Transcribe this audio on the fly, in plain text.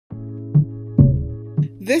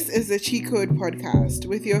This is the Cheat Code Podcast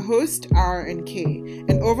with your host, R and K.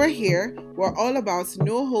 And over here, we're all about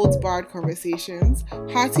no holds barred conversations,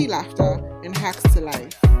 hearty laughter, and hacks to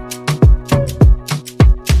life.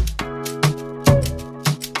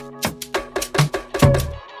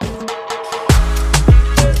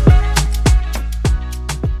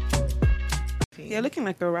 You're looking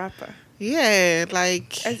like a rapper. Yeah,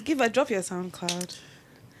 like... Drop your SoundCloud.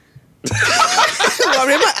 Well,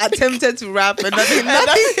 Rema attempted to rap and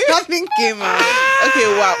nothing came out. Okay,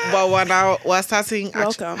 well, now we're starting...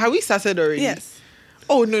 Welcome. Have we started already? Yes.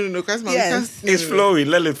 Oh, no, because Yes. It's flowing.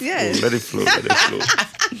 Let it flow. Yes. Let it flow.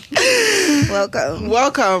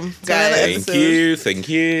 Welcome, guys.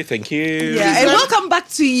 Thank you. Yeah, and welcome back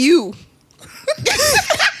to you.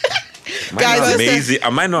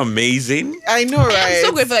 Am I not amazing? I know, right? I'm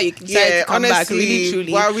so grateful that you decided to come back, really,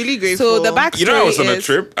 truly. Wow, really grateful. So the backstory I was on a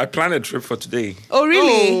trip. I planned a trip for today. Oh,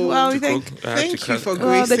 really? Oh, well, thank you for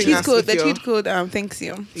well, the gracing cheat us code. with The your... cheat code. Thanks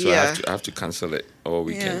you. So Yeah. I have to cancel it all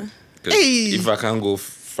weekend. Hey. If I can't go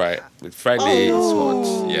Friday, it's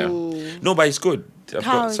what? Yeah. No, but it's good. I've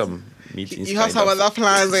got some meetings. You have some other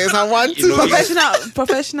plans. I want to. You know,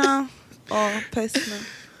 Professional or personal?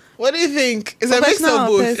 What do you think? Is a mix of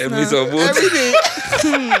both? A mix of both. Everything.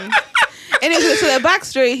 Anyway, so the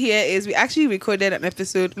backstory here is we actually recorded an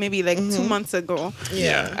episode maybe like 2 months ago.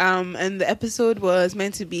 Yeah. And the episode was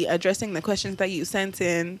meant to be addressing the questions that you sent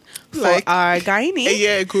in for Like our gynae. A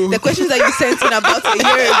year ago. The questions that you sent in about a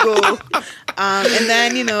year ago. And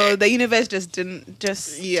then, the universe just didn't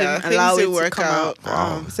allow it to come out.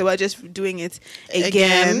 Wow. So we're just doing it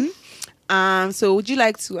again. So would you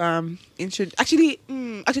like to introduce? Actually,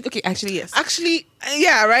 yes. Actually,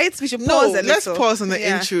 Yeah, right? We should pause a little. let's pause on the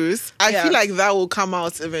intros. I feel like that will come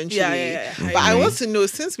out eventually. Yeah. But I want to know,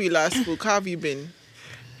 since we last spoke, how have you been?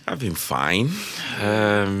 I've been fine.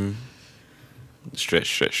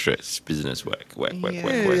 Stress. Business work.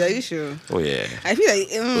 Are you sure? Oh, yeah. I feel like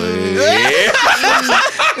Yeah.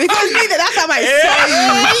 because me the last time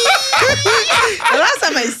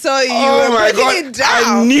I saw you, Oh my God!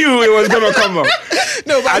 I knew it was gonna come up.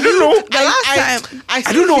 No, but I don't know. The last time, I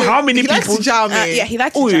don't know how many he likes people. to jam me. Yeah, he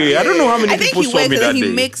likes to Oh jam. yeah, I don't know how many I think people he saw works me and that he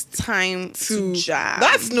day. makes time to jam.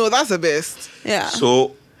 That's the best. Yeah.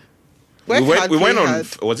 So we went on.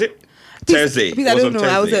 Was it Thursday? Please, I It was don't on know.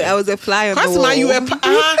 Thursday. I was a fly on the Customer, wall. you were...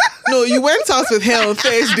 no, you went out with her on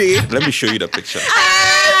Thursday. Let me show you the picture.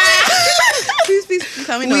 Please,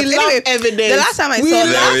 tell me We not. love Anyway, evidence. The last time I We saw,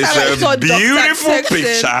 love- There is a beautiful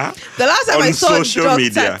picture The last time on I saw social Dr.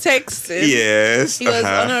 media. Texas, Yes. he was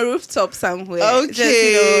on a rooftop somewhere.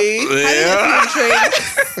 Okay. Yeah. Just, having a few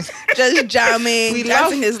drinks, just jamming,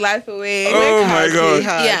 dancing his life away. Oh my God.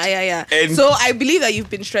 Yeah. And- So I believe that you've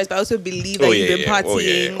been stressed, but I also believe that you've been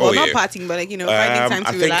partying. Well, not partying, but finding time to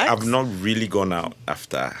I think relax. I've not really gone out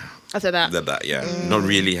after that. that. Yeah, not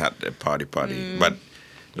really had a party, but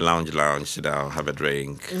lounge, sit down, have a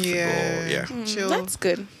drink. Yeah. Go, Chill. That's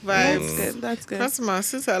good. That's good. Customer,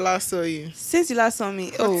 since I last saw you. Since you last saw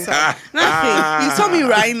me, nothing. Ah. You saw me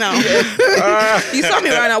right now. You saw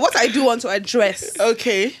me right now. What I do want to address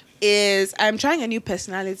Okay. is I'm trying a new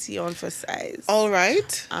personality on for size. All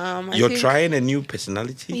right. You're trying a new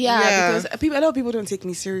personality? Yeah, because a lot of people don't take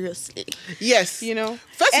me seriously. Yes.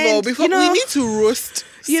 First of And, all, before we need to roast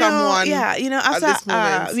someone. After this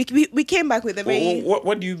moment. we came back with a very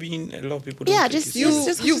What do you mean? A lot of people don't take just you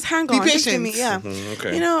seriously? just hang be on. Just give patient. me, yeah.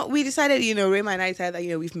 Okay. We decided, Rayma and I decided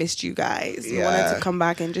that, we've missed you guys. We wanted to come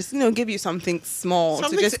back and just, give you something small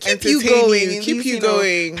Something to just to keep you entertain going. you, in keep these, you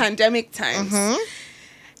going. Pandemic times.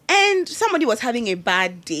 And somebody was having a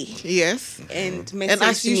bad day. Yes. And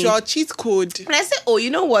as usual, cheat code. And I said, oh, you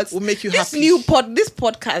know what? Will make you this happy. This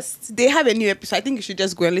podcast, they have a new episode. I think you should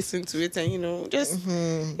just go and listen to it and, just,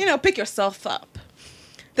 pick yourself up.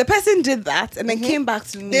 The person did that and then came back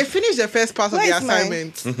to me. They finished the first part of the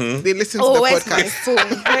assignment. They listened to the where's podcast. my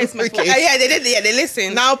phone? Where's my phone? Okay. Yeah, they did. Yeah, they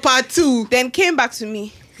listened. Now part 2. Then came back to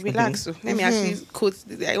me. Relax. So let me actually quote.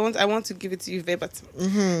 I want to give it to you verbatim.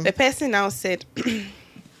 The person now said...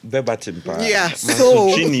 Verbatim pa. Yeah.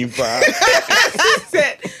 So- Chini pa.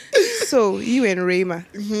 So you and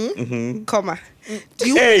Rayma, comma. Do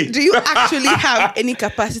you actually have any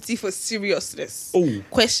capacity for seriousness? Oh.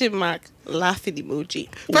 Question mark. Laughing emoji.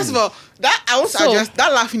 First of all, that I want to address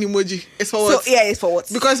that laughing emoji is for what? So yeah, it's for what?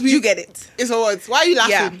 Because you get it. It's for what? Why are you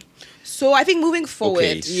laughing? Yeah. So I think moving forward,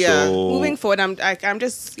 Okay, Yeah. so moving forward, I'm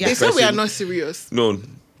just. Yeah. They said we are person- not serious. No.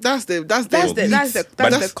 That's the That's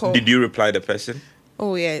the call. Did you reply the person?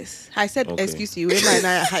 Oh yes, I said excuse you. Rayma and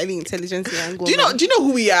I are highly intelligent. Do you know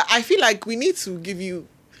who we are? I feel like we need to give you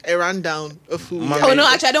a rundown of who. Oh no,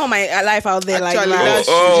 actually, I don't want my life out there like Actually,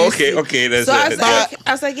 that. Okay. That's So it.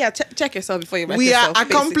 I was like, yeah, check yourself before you wreck We yourself. are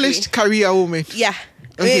accomplished career women. Yeah.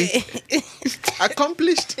 Okay.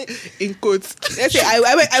 Accomplished in quotes. Let's say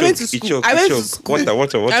I went to school. I went to school. Water. I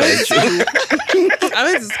went to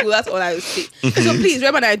school. That's all I would say. So please,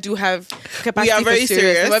 Rema and I do have capacity. We are very for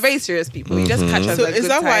serious. serious. We're very serious people. We just catch us. So at is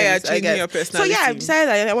good that why you're times, I changing guess. your personality? So yeah, I've decided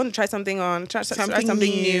that I want to try something on, try something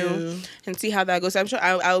new, and see how that goes. So I'm sure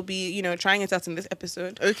I'll be trying it out in this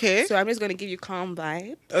episode. Okay. So I'm just gonna give you calm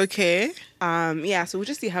vibe. Okay. Yeah. So we'll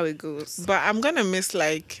just see how it goes. But I'm gonna miss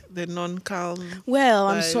like the non-calm. Well,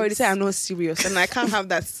 I'm sorry to say I'm not serious, and I can't have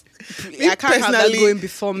that. I can't have that going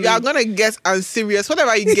before me. You are gonna get unserious.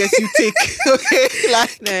 Whatever you get, you take. Okay.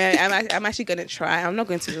 Like no, I'm actually gonna try. I'm not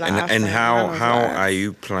going to laugh. And how are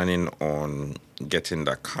you planning on getting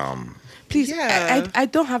that calm? Please, Yeah. I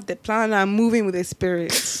don't have the plan. I'm moving with the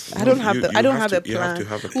spirit. I don't have the plan. You have to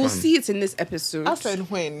have a plan. We'll see it in this episode. If and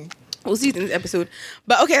when. We'll see it in this episode.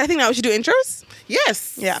 But okay, I think now we should do intros.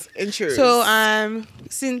 Yes. Yeah. Intros. So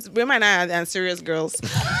since Rema and I are serious girls,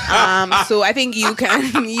 so I think you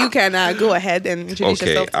can go ahead and introduce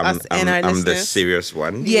yourself to us and our listeners. I'm the serious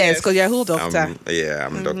one. Yes, because you're a whole doctor.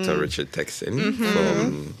 I'm Dr. Richard Turkson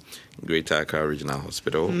from Greater Accra Regional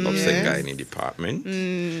Hospital, GYN Department.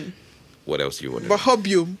 What else do you want to know? But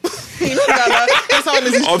hobium. You know that's how it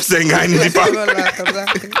is. GYN Department.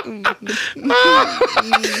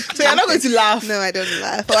 So you're not going to laugh. No, I don't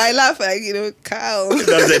laugh. Or I laugh like, cow.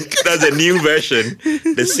 That's a new version.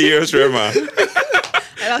 The serious Rema.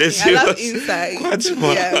 I laugh inside.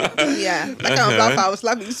 Yeah. Like I was laughing. I was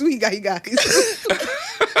laughing. Sweet guy, guys.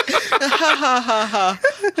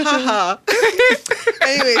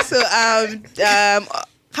 Anyway, so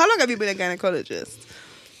how long have you been a gynecologist?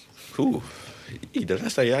 Ooh, the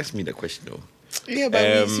last time you asked me the question though. Yeah, but you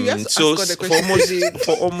have to ask God the question.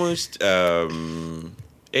 For almost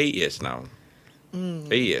 8 years now.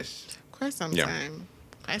 8 years. Quite some time.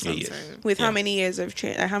 Quite some time. With how many years of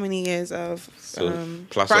training? How many years of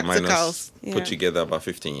plus or minus put together about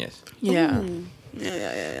 15 years. Yeah.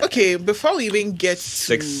 Yeah. Okay, before we even get to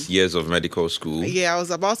 6 years of medical school. Yeah, I was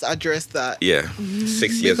about to address that. Yeah,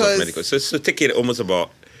 6 years of medical. So take it almost about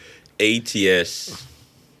 8 years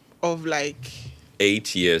of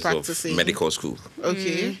 8 years practicing. Of medical school.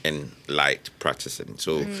 Okay. And light practicing.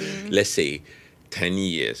 So let's say 10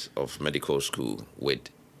 years of medical school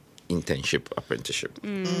with internship, apprenticeship.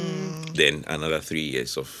 Then another 3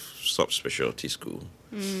 years of subspecialty school.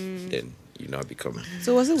 Then become.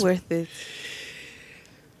 So was it worth it?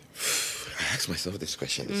 I ask myself this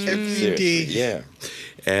question every day. Yeah.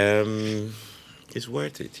 It's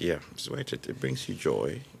worth it. Yeah, it's worth it. It brings you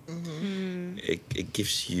joy. It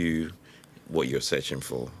gives you what you're searching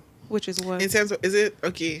for. Which is what? In terms of, is it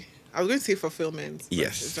okay? I was going to say fulfillment.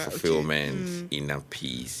 Yes, fulfillment, inner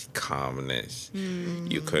peace, calmness.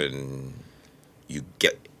 You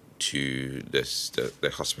get to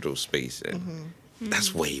the hospital space, and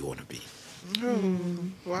that's where you want to be.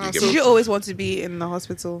 Wow. Did you always want to be in the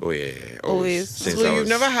hospital? Oh yeah, always. So you've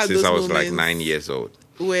never had those since I was moments like 9 years old,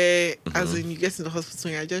 where as in you get in the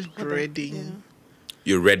hospital and you're just dreading. Yeah.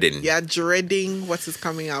 You're dreading. You're dreading what is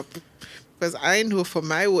coming up. Because I know for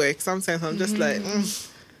my work, sometimes I'm just like,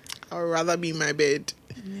 I would rather be in my bed.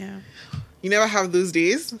 Yeah. You never have those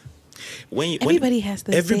days? Everybody has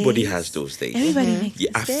those days. Everybody makes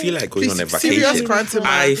I feel like going on a serious vacation. quantum.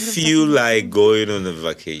 I feel like going on a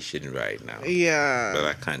vacation right now. Yeah. But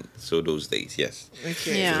I can't. So those days, yes.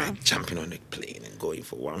 Okay. Yeah. I feel like jumping on a plane and going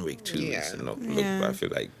for 1 week, 2 weeks, and not look. Yeah. But I feel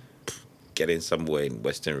like getting somewhere in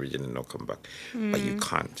Western region and not come back. But you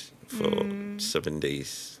can't for 7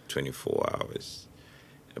 days, 24 hours,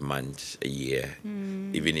 a month, a year.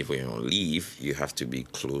 Even if you're on leave, you have to be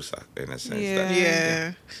closer in a sense.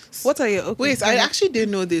 Yeah. What are your... Okay. Wait, I actually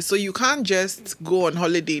didn't know this. So you can't just go on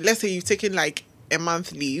holiday. Let's say you've taken like a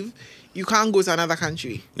month leave. You can't go to another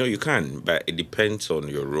country. No, you can, but it depends on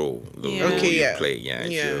your role. The role you play. Yeah.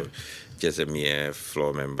 If you're just a mere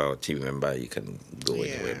floor member or team member, you can go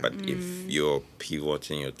anywhere. But if you're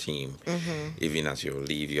pivoting your team, even as you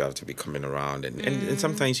leave, you have to be coming around. And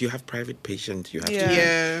sometimes you have private patients. You have to.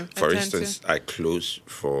 Yeah. For instance, I closed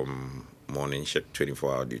from morning shift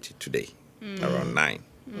 24-hour duty today around 9.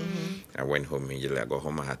 I went home immediately. I got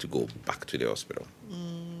home. I had to go back to the hospital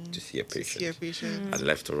to see a patient. I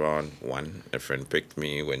left around 1. A friend picked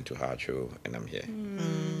me, went to Harcho, and I'm here.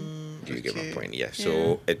 Do you get my point? Yeah.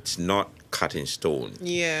 So it's not cut in stone.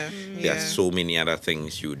 Yeah. There are so many other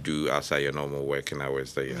things you do outside your normal working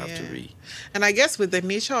hours that you have to be. And I guess with the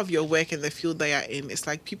nature of your work and the field that you're in, it's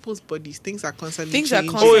like people's bodies, things are constantly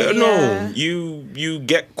changing. No, you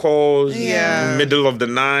get calls middle of the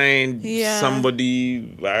night.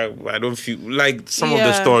 Somebody, I don't feel like some of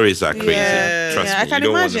the stories are crazy. Trust me. I can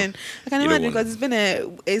imagine. I can imagine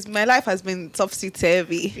because my life has been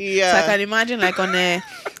topsy-turvy. Yeah. So I can imagine like on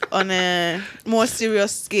a more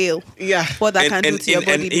serious scale. Yeah. What that can do to your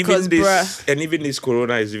body because even this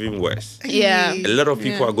corona is even worse. Yeah. A lot of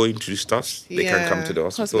people are going through stuff. They can't come to the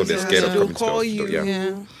hospital. They're scared of coming to the hospital.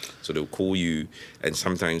 Yeah. So they'll call you, and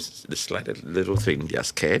sometimes the slightest little thing, they are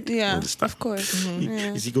scared. Yeah, of course.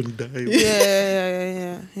 Is he going to die?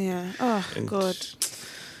 Yeah. Oh, God.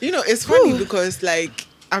 You know, it's funny because, like,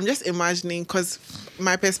 I'm just imagining, because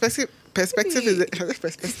my perspective is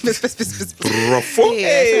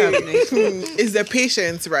is the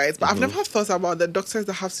patients, right? But I've never thought about the doctors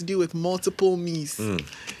that have to deal with multiple me's.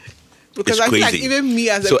 Because I feel like even me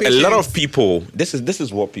as a patient. So a lot of people, this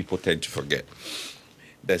is what people tend to forget.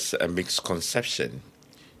 There's a misconception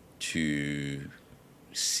to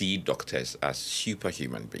see doctors as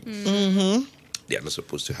superhuman beings. They are not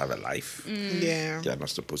supposed to have a life. Yeah. They are not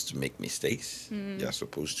supposed to make mistakes. They are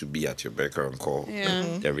supposed to be at your beck and call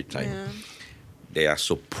every time. Yeah. They are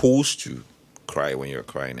supposed to cry when you're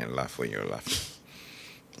crying and laugh when you're laughing.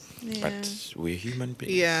 Yeah. But we're human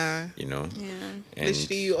beings. Yeah. You know? Yeah. And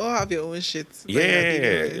literally, you all have your own shit.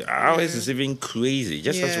 Yeah. Ours is even crazy.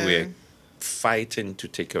 Just as we're fighting to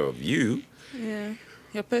take care of you. Yeah.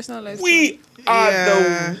 Your personal life. We are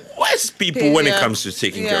the worst people when it comes to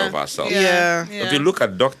taking care of ourselves. Yeah. If you look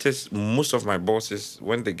at doctors, most of my bosses,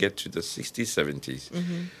 when they get to the 60s, 70s,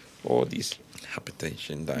 all these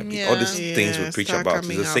hypertension, diabetes, all these things we preach about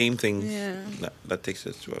is the same thing that takes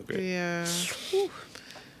us to our grave. Yeah.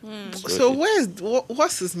 So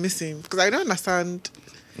what's is missing? Because I don't understand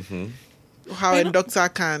how a doctor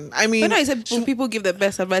can. I mean, when I said people give the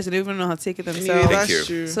best advice, they don't even know how to take it themselves. Yeah, that's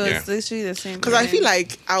true. So it's literally the same. Because I feel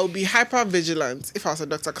like I'll be hyper vigilant if I was a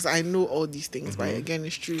doctor, because I know all these things. But again,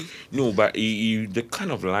 it's true. No, but the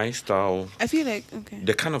kind of lifestyle. I feel like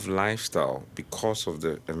the kind of lifestyle, because of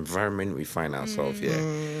the environment we find ourselves here,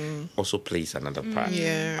 also plays another part.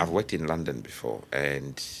 Yeah. I've worked in London before,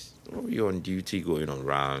 and you're on duty going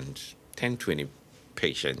around 10, 20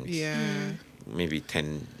 patients. Yeah. Maybe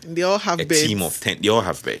 10. They all have beds. A team of 10. They all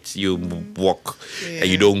have beds. You walk and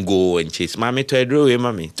you don't go and chase. Mommy, to a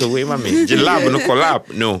mommy. To a mommy. You lab, no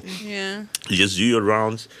collab. No. Yeah. You just do your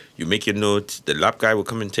rounds. You make your notes. The lab guy will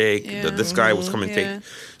come and take. This guy will come and take.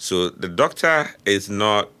 So the doctor is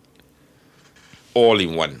not all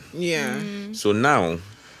in one. Yeah. So now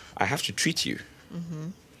I have to treat you.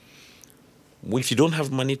 Well, if you don't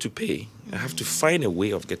have money to pay, I have to find a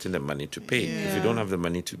way of getting the money to pay. If you don't have the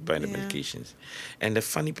money to buy the medications. And the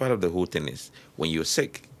funny part of the whole thing is, when you're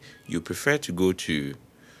sick, you prefer to go to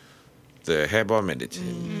the herbal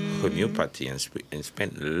medicine, homeopathy, and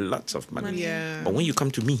spend lots of money. Yeah. But when you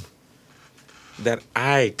come to me, that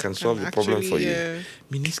I can solve the problem for you.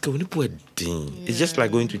 It's just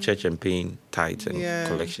like going to church and paying tithes and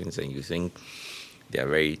collections, and you think they are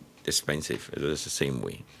very expensive. It's the same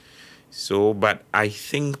way. So, but I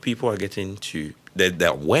think people are getting to, the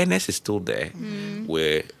awareness is still there,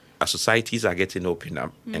 where our societies are getting opened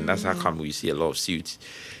up, and that's how come we see a lot of suits.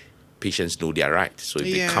 Patients know their right, so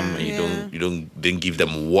if they come and you don't give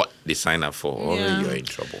them what they sign up for, you're in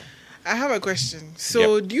trouble. I have a question.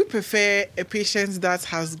 So, do you prefer a patient that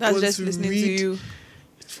has gone just to listening read? to you?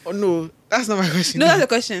 Oh, no, that's not my question. No, that's the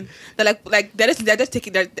question. They're like they're just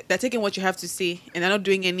taking they're taking what you have to say, and they're not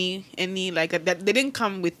doing any like that. They didn't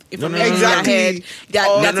come with information in their head.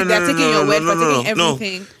 They're taking your word for taking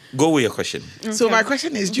everything. Go with your question. Okay. So my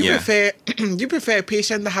question is: do you prefer a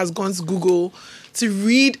patient that has gone to Google to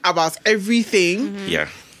read about everything? Yeah.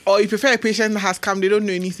 Or you prefer a patient that has come, they don't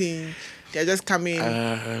know anything, they're just coming?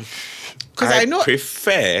 Because I know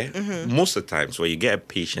prefer most of the times when you get a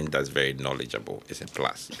patient that's very knowledgeable, it's a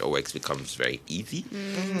plus. Your work becomes very easy.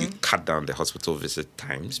 You cut down the hospital visit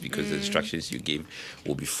times because the instructions you give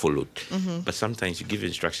will be followed. But sometimes you give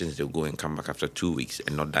instructions, they'll go and come back after 2 weeks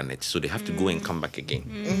and not done it. So they have to go and come back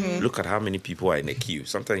again. Look at how many people are in the queue.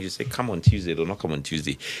 Sometimes you say, come on Tuesday, they'll not come on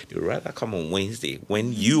Tuesday. They'll rather come on Wednesday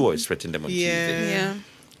when you are expecting them on Tuesday. Yeah.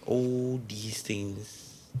 All these things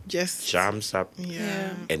just jams up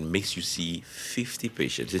and makes you see 50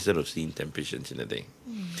 patients instead of seeing 10 patients in a day.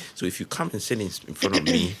 So if you come and sit in front of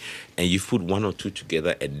me and you put one or two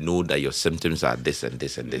together and know that your symptoms are this and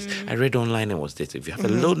this and this. I read online and was this. If you have a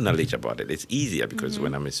little knowledge about it, it's easier because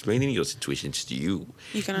when I'm explaining your situations to you,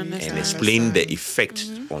 can understand. And explain the effect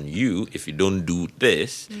on you if you don't do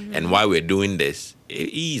this and why we're doing this,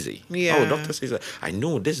 easy. Yeah. Oh, doctor says, I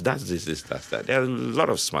know this, that's this, that's that. There are a lot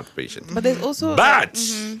of smart patients. But there's also... But...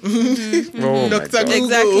 Oh, Dr.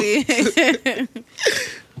 Google. Exactly.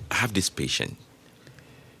 I have this patient.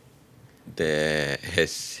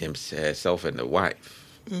 Herself and the wife.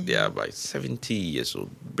 They are about 70 years old.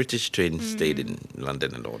 British trained, stayed in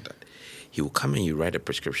London and all that. He will come and you write a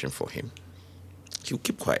prescription for him. He will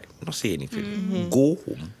keep quiet, not say anything. Go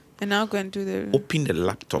home. And now go and do the... Open the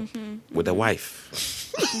laptop with the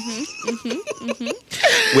wife.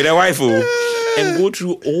 With the wife, and go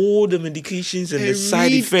through all the medications and the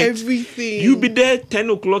side effects. Everything. You'll be there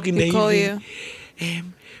 10 o'clock in the evening. Call you.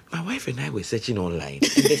 My wife and I were searching online.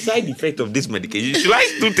 And the side effect of this medication, should I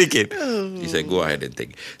still take it? He said, go ahead and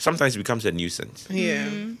take it. Sometimes it becomes a nuisance. Yeah.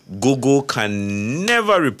 Google can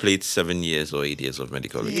never replace 7 years or 8 years of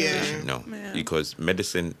medical education. No. Because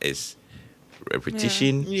medicine is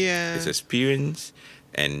repetition, it's experience,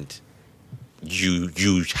 and you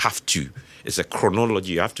have to. It's a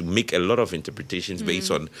chronology. You have to make a lot of interpretations based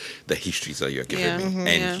on the histories that you're giving me.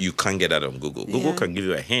 And you can't get that on Google. Google can give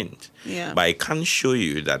you a hint, but it can't show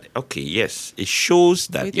you that, okay, yes, it shows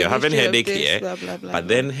that With you're having headache this, here, blah, blah, blah, but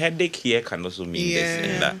then headache here can also mean this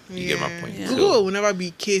and that. You get my point. Google will never be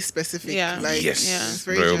case specific. Like, it's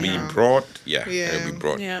very it'll be general. broad. It'll be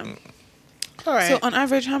broad. All right. So on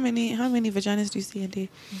average, how many vaginas do you see a day?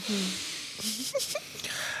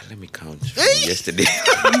 Let me count from yesterday.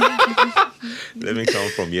 Let me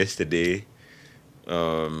count from yesterday. 8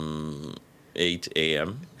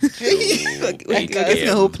 a.m. That's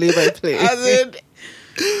the whole play-by-play.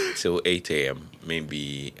 Till 8 a.m.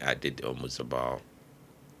 Maybe I did almost about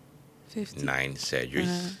 50. 9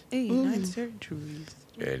 surgeries. 9 surgeries.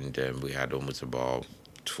 And we had almost about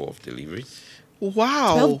 12 deliveries.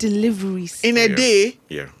 Wow. 12 deliveries. In a day?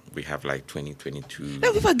 Yeah. We have like 22.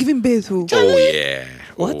 Now people are giving birth. Oh, yeah.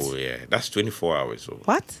 What? Oh, yeah. That's 24 hours. So.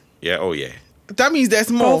 What? Yeah, oh, yeah. That means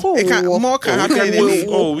there's more. More can happen in a day.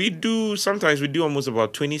 We do almost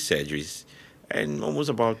about 20 surgeries and almost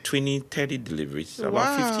about 30 deliveries.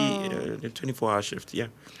 About 50, 24-hour shift. Yeah.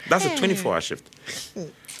 That's a 24-hour shift.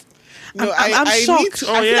 No, I'm shocked.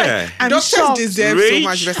 Doctors deserve so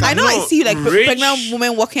much better. I know I see like pregnant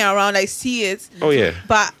women walking around. I see it. Oh, yeah.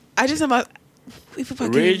 But I just about...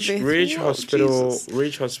 Rage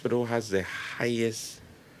Hospital has the highest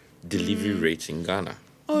delivery rates in Ghana.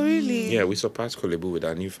 Oh, really? Yeah, we surpassed Kolebu with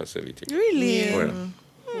our new facility. Really? Oh, yeah.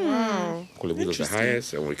 Wow. Kolebu is the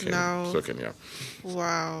highest, and we can.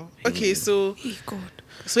 Wow. Okay, so you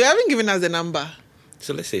haven't given us the number.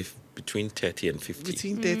 So let's say between 30 and 50.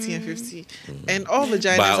 Between 30 and 50. And all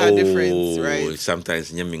vaginas are different, right?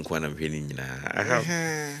 Sometimes I have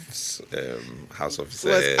house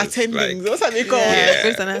officers. Attending. Those are they called.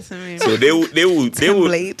 Yeah. So they would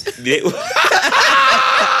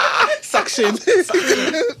suction.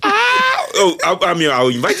 I'll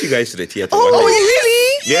invite you guys to the theater. Oh, really?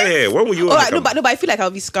 Yeah. When will you? No, but I feel like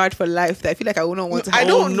I'll be scarred for life. I feel like I will not want to. I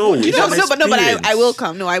don't know. But I will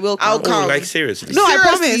come. No, I will come. I'll come. Like seriously. No, I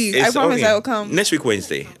promise. I promise I will come. Next week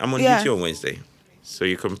Wednesday. I'm on duty on Wednesday, so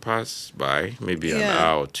you can pass by maybe an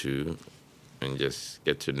hour or two. And just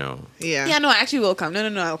get to know. Yeah, no, I actually will come. No,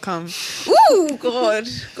 I'll come. Ooh, God,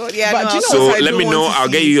 yeah. But no, so let me know. I'll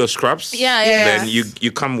get you your scrubs. Yeah. Then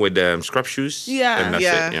you come with scrub shoes. Yeah, and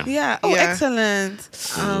that's it. Yeah. Oh, excellent.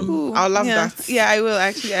 I'll love that. Yeah, I will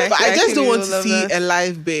actually. But I just don't want to see a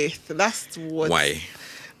live birth. That's what. Why?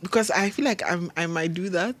 Because I feel like I might do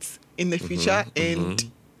that in the future,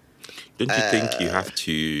 and don't you think you have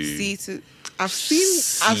to see to. I've seen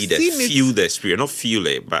feel the experience, not feel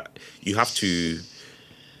it, but you have to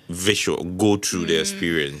go through the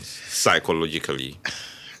experience psychologically.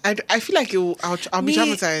 I feel like I'll be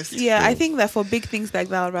traumatized. Yeah, I think that for big things like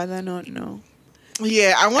that, I'd rather not know.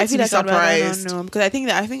 Yeah, I want to be surprised. No, because I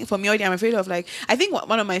think for me, I'm afraid of like, I think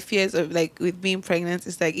one of my fears of like with being pregnant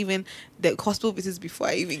is like even the hospital visits before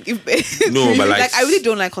I even give birth. No, but like I really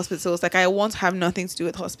don't like hospitals. Like I want to have nothing to do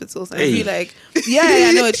with hospitals. And I feel like,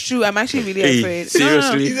 I know it's true. I'm actually really afraid.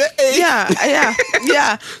 Seriously? No.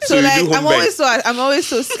 Yeah. So like I'm always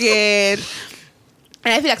so scared.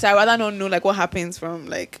 And I feel like I'd rather not know like what happens from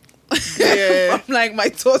like from like my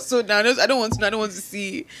torso down. I don't want to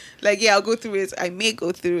see. Like I'll go through it. I may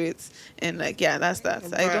go through it, and like that's that.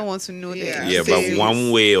 But, I don't want to know that. Yeah, but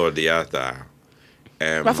one way or the other.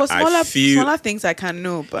 But for smaller things, I can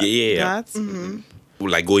know. But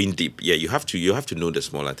like going deep. Yeah, you have to know the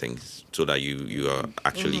smaller things so that you are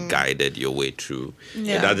actually guided your way through.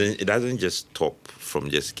 Yeah. It doesn't just stop from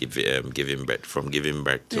just giving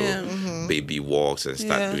birth to baby walks and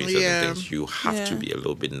start doing certain things. You have to be a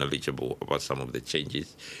little bit knowledgeable about some of the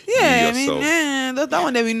changes. Yeah, that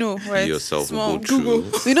one that we know, right? Yourself small. will go through.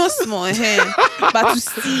 Google. We know small, but to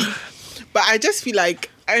see. But I just feel like,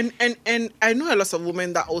 and I know a lot of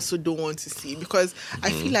women that also don't want to see, because I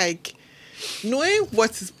feel like knowing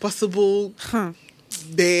what is possible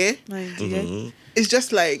there, it's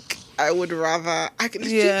just like, I would rather. Like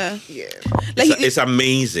It's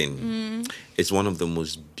amazing. It's one of the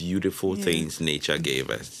most beautiful things nature gave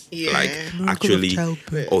us. Yeah. Like Miracle actually, of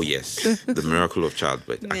childbirth. oh yes, the miracle of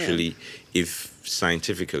childbirth. Actually, if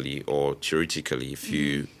scientifically or theoretically, if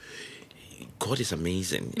you, God is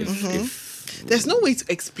amazing. If there's no way to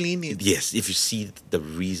explain it. Yes, if you see the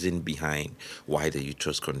reason behind why the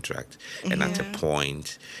uterus contracts and at a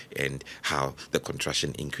point, and how the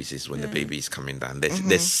contraction increases when the baby is coming down.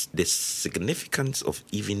 There's the significance of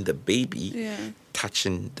even the baby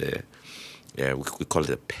touching the, we call it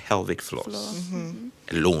the pelvic floor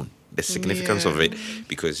alone. The significance of it,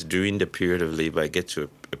 because during the period of labor, I get to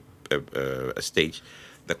a stage,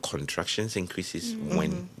 the contractions increases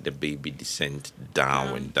when the baby descends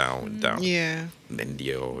down and down and down. Yeah. And then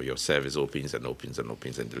your cervix opens and opens and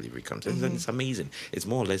opens and delivery comes. And then it's amazing. It's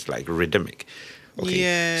more or less like rhythmic. Okay.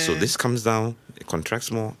 Yeah. So this comes down, it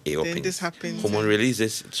contracts more, it opens. Then this happens. Hormone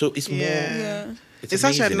releases. So it's more. Yeah. It's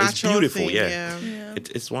such a amazing. natural it's beautiful, thing. yeah.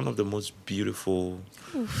 It's one of the most beautiful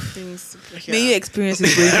things. May you experience it.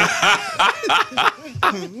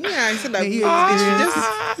 I said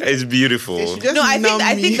that. it's beautiful. No, I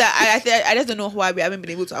think that I just don't know why we haven't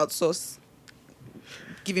been able to outsource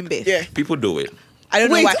giving birth. Yeah, people do it. I don't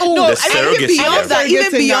know why. Oh, no, the surrogacy. Beyond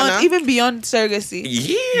that, even beyond surrogacy.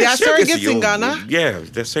 Yeah, there are surrogates in Ghana. Yeah,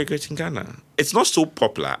 there's surrogates in Ghana. It's not so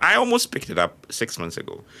popular. I almost picked it up 6 months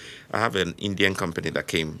ago. I have an Indian company that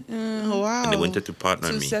came. Oh, wow. And they wanted to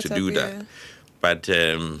partner with me to do that. But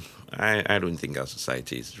I don't think our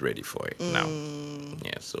society is ready for it now.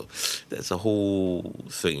 Yeah, so there's a whole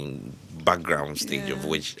thing, background stage of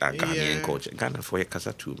which our Ghanaian culture, Ghana for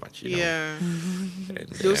Kasa too much, you know. Yeah. And,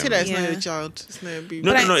 they'll say that it's not a child, it's not a baby.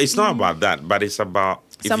 No, it's not about that, but it's about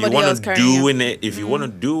if somebody you want to do it, if you want to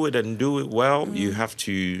do it and do it well, you have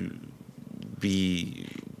to be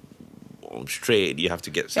straight. You have to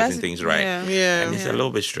get certain things right. And it's a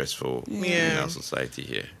little bit stressful in our society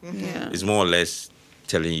here. It's more or less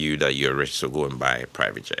telling you that you're rich, so go and buy a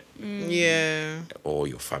private jet. Or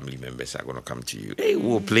your family members are going to come to you. Hey,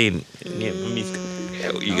 we're playing. You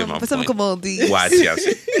get my point. What? Yes.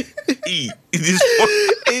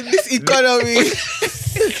 In this economy.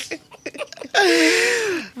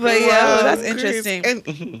 But that's interesting.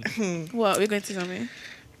 And, what, we're going to tell me?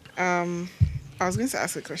 I was going to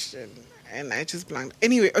ask a question and I just blanked.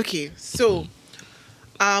 Anyway, okay, so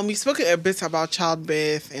we spoke a bit about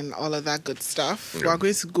childbirth and all of that good stuff. We're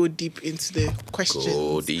going to go deep into the questions.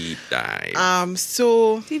 Go deep dive.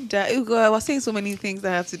 So deep dive. I was saying so many things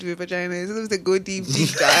that have to do with vaginas. It was the go deep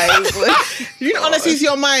dive. You know, honestly, it's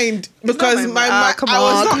your mind, because my come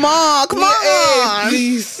on,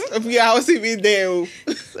 please. I was even there.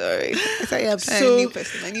 Sorry, I thought you had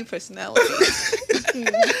a new personality.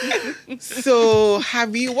 So,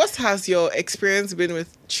 what has your experience been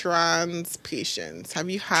with trans patients? Have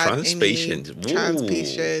you had trans any patients? Trans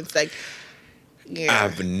patients? Like,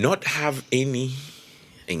 I've not have any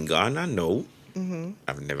in Ghana. No,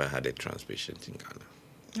 I've never had a trans patient in Ghana.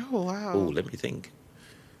 Oh wow. Oh, let me think.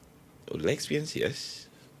 Lesbians, yes.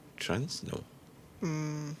 Trans, no.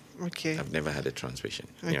 Okay. I've never had a trans patient.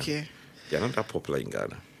 Okay. Yeah. They're not that popular in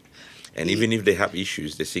Ghana. And even if they have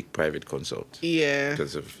issues, they seek private consult. Yeah.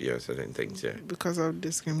 Because of certain things, because of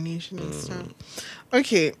discrimination and stuff.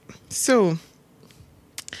 Okay, so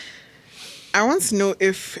I want to know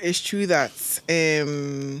if it's true that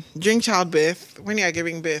during childbirth, when you are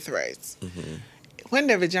giving birth, right, when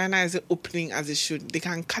the vagina is opening as it should, they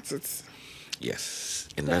can cut it. Yes.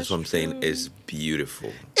 And that's what I'm saying is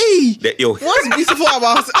beautiful. Hey! What's beautiful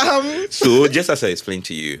about So, just as I explained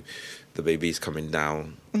to you, the baby is coming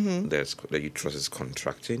down, the uterus is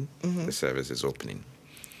contracting, the cervix is opening.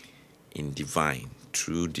 In divine,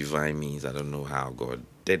 true divine means, I don't know how God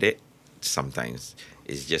did it. Sometimes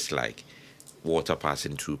it's just like water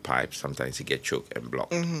passing through pipes. Sometimes you get choked and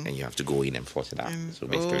blocked, and you have to go in and force it out. So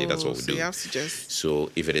basically, that's what we do. You have to just...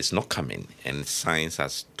 So if it is not coming, and science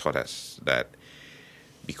has taught us that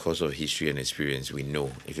because of history and experience, we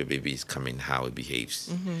know if a baby is coming, how it behaves.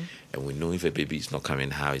 And we know if a baby is not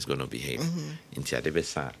coming, how it's going to behave.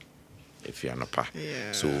 If you're not.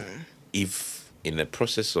 So if in the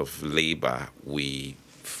process of labor, we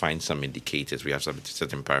find some indicators. We have some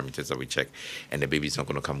certain parameters that we check, and the baby's not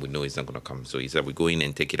going to come. We know it's not going to come. So he said we go in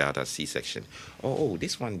and take it out as C-section. Oh,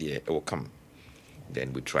 this one there, it will come.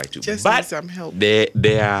 Then we try to. Just need some help. There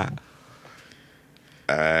are.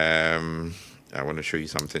 I want to show you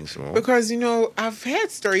something small. Because I've heard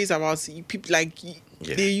stories about people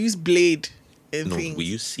they use blade and things. No, we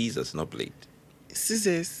use scissors, not blade.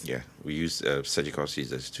 Scissors. Yeah, we use surgical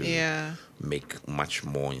scissors to make much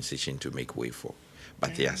more incision to make way for.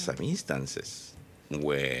 But there are some instances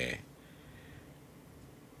where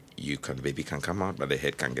the baby can come out, but the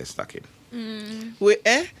head can get stuck in.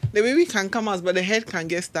 The baby can come out, but the head can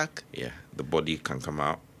get stuck. Yeah, the body can come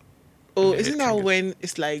out. Oh, isn't that when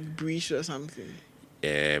it's like breech or something?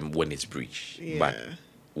 When it's breech. Yeah. But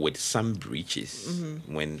with some breeches,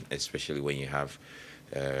 especially when you have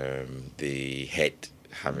the head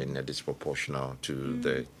having a disproportional to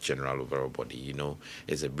the general overall body,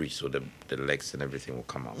 it's a breech, so the legs and everything will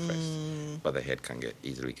come out first, but the head can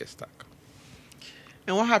easily get stuck.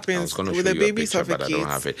 And what happens with the baby suffocates? But I don't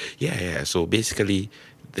have it. Yeah. So basically,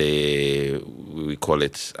 we call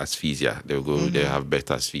it asphyxia. They'll go. They have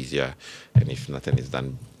better asphyxia, and if nothing is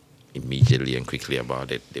done immediately and quickly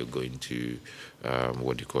about it, they'll go into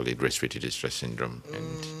respiratory distress syndrome,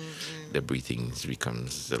 and the breathing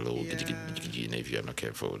becomes a little and if you're not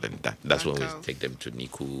careful, then that's when we take them to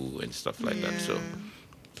NICU and stuff like that. So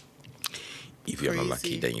if you're not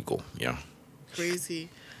lucky, then you go. Yeah. Crazy.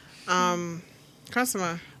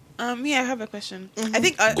 Customer. I have a question. I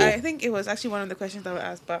think it was actually one of the questions that were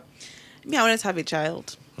asked, but I wanted to have a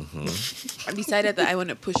child. I decided that I want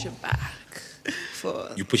to push it back.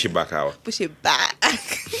 You push it back how? Push it back.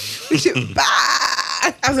 Push it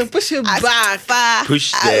back. As in push it back.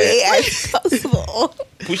 Push as possible.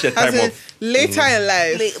 Push the time off. Later in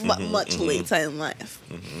life. Much later in life.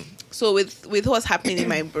 So with what's happening in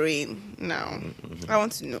my brain now, I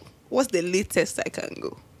want to know, what's the latest I can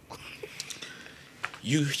go?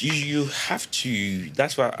 You have to.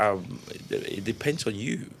 That's why it depends on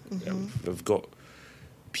you. We've got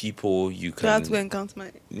people you can. That's when count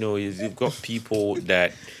my. No, you've got people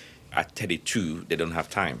that at 32 they don't have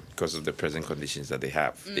time because of the present conditions that they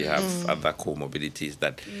have. They have other comorbidities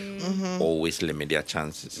that always limit their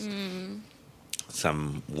chances.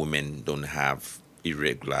 Some women don't have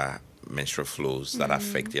irregular menstrual flows that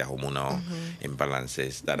affect their hormonal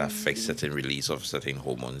imbalances, that affect certain release of certain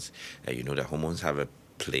hormones. And the hormones have a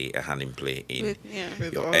hand in play in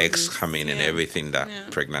your eggs coming and everything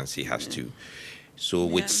that pregnancy has to. So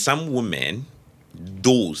with some women,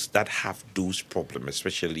 those that have those problems,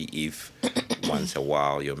 especially if once a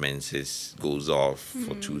while your menses goes off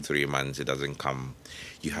for 2-3 months, it doesn't come,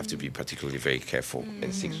 you have to be particularly very careful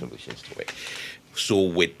and seek solutions to it. So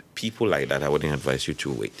with people like that, I wouldn't advise you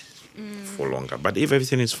to wait for longer. But if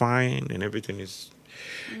everything is fine and everything is,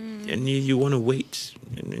 and you want to wait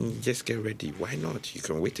and just get ready, why not? You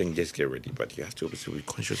can wait and just get ready, but you have to obviously be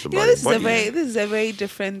conscious about it. This is a very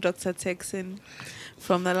different Dr. Turkson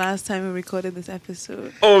from the last time we recorded this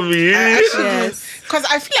episode. Oh, really? Yes. Because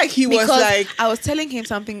I feel like I was telling him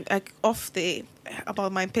something like off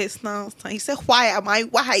about my personal time. He said, why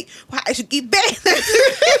I should give birth?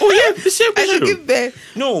 Oh yeah, the same I should give birth.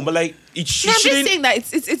 No, but like I'm just saying that it's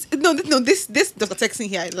this Dr. Turkson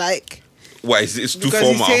here, like. Why is it too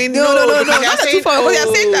formal? No. Not too formal. But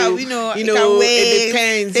you're saying that it can wait. It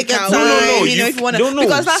depends. Take your time. No. If you want to.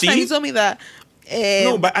 Because last time you told me that.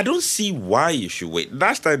 No, but I don't see why you should wait.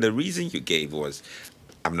 Last time the reason you gave was,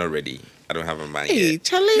 I'm not ready. I don't have a money. Hey, yet.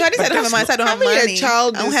 Charlie. No, I didn't say I don't have money. I don't have money.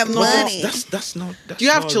 Child I don't have money. That's not. Do you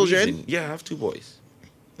have children? Reason. Yeah, I have 2 boys.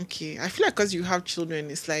 Okay, I feel like because you have children,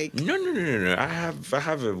 it's like no. I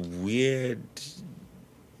have a weird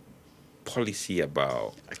policy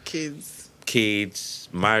about kids,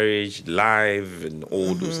 marriage, life, and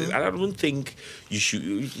all those things. I don't think you should.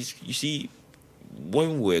 You see,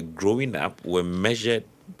 when we're growing up, we're measured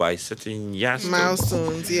by certain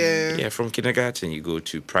milestones. Yeah. From kindergarten, you go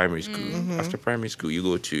to primary school. After primary school, you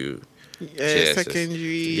go to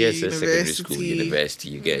secondary school, university.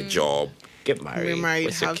 You get a job, get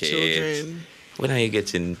married, have children. When are you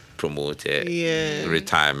getting promoted?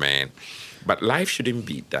 Retirement. But life shouldn't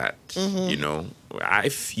be that. I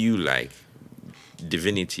feel like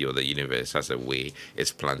divinity or the universe has a way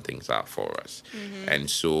it's planned things out for us. And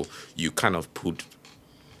so you kind of put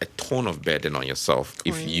a ton of burden on yourself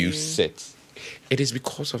if you set It is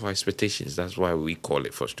because of our expectations. That's why we call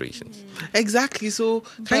it frustrations. Exactly. So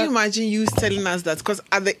can you imagine you telling us that? Because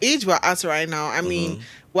at the age we're at right now, I mean,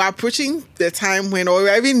 we're approaching the time when, or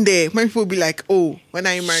we're even there, when people will be like, oh, when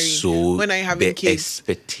are you married? So when are you having kids?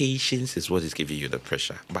 Expectations is what is giving you the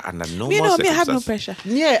pressure. But under normal me, I have no pressure.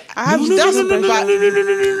 Yeah, I have no.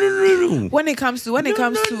 When it comes to when it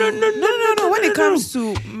comes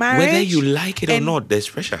to marriage, whether you like it or not, there's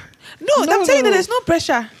pressure. I'm telling you that there's no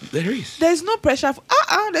pressure. There is. There's no pressure.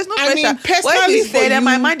 There's no pressure. I mean, personally, when it's there, then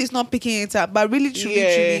my mind is not picking it up. But really,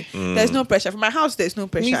 truly, there's no pressure. For my house, there's no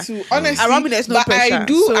pressure. Me too. Honestly, around me, there's no but pressure. I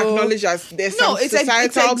do acknowledge that there's some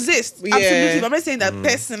societal... it exists. Absolutely. But I'm not saying that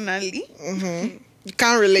personally. You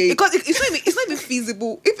can't relate because it's not even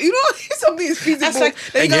feasible. If if something is feasible,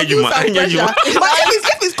 then you can feel some pressure. But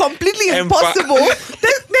if it's completely impossible,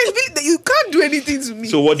 then really, you can't do anything to me.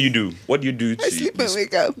 So what do you do? What do you do? I sleep and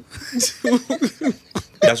wake up.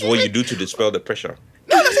 That's what you do to dispel the pressure.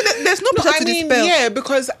 No, there's no pressure to dispel. Yeah,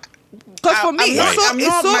 because for me,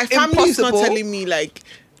 my family is not telling me like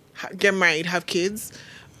get married, have kids.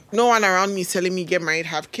 No one around me is telling me get married,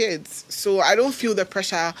 have kids. So I don't feel the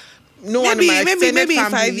pressure. No one in my extended family. In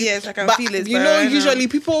 5 years I can feel it. You know, usually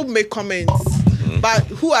people make comments. But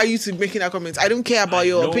who are you to making that comment? I don't care about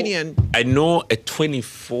your opinion. I know a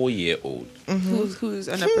 24-year-old who's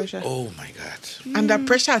under pressure. Oh my God. Under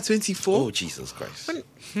pressure at 24? Oh Jesus Christ.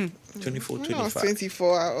 24, 25. When I was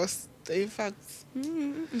 24, I was, in fact,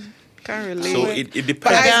 can't relate. So it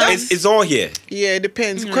depends. It's all here. Yeah, it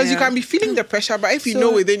depends. Because you can be feeling the pressure, but if you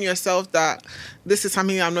know within yourself that this is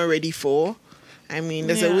something I'm not ready for, I mean,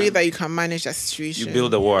 there's a way that you can manage that situation. You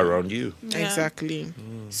build a wall around you. Yeah. Exactly.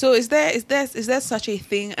 So is there such a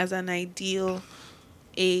thing as an ideal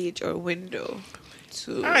age or window?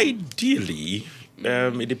 Ideally,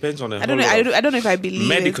 it depends on. I don't know if I believe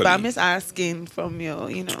medically, it, but I'm just asking from your,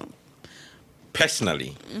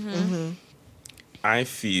 Personally, I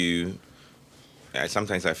feel.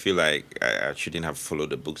 Sometimes I feel like I shouldn't have followed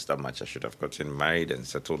the books that much. I should have gotten married and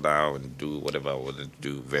settled down and do whatever I wanted to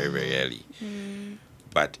do very, very early.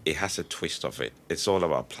 But it has a twist of it. It's all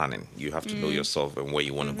about planning. You have to know yourself and where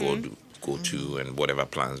you want to go to and whatever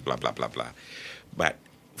plans, blah, blah, blah, blah. But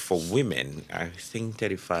for women, I think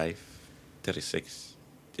 35, 36,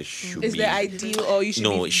 it should is be... the ideal, or you should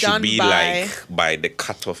no, be it should done be by... like by the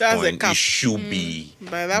cutoff point. You should be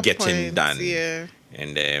getting done. Yeah.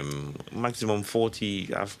 And maximum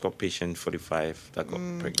 40. I've got patient 45 that got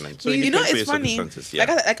pregnant. So it's funny. Yeah.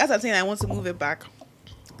 Like as I'm saying, I want to move it back.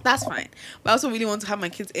 That's fine, but I also really want to have my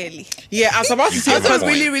kids early. Yeah, I was about to say because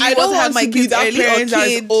really want to have my kids early. Or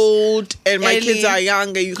kids old and my kids are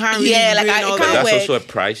younger. You can't really that's also a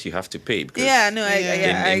price you have to pay. Because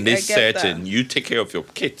in this setting, you take care of your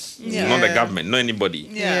kids, not the government, not anybody.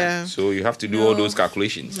 Yeah. So you have to do all those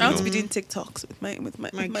calculations. I want to be doing TikToks with my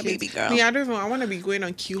baby girl. Yeah, I don't know. I want to be going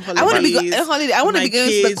on Q holidays. I want to be going holiday. I want to be going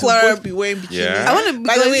to the club. Be wearing bikinis. Yeah. I want to be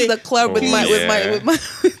going to the club with my.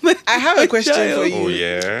 I have a question for you. Oh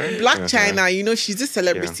yeah. Black China, she's a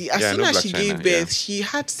celebrity. As soon as she gave birth, she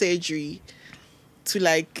had surgery to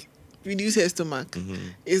reduce her stomach.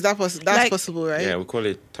 Is that possible? That's possible, right? Yeah, we call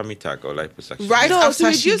it tummy tuck or liposuction. Right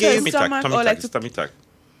after she gave birth, tummy tuck.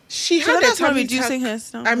 She had a tummy reducing her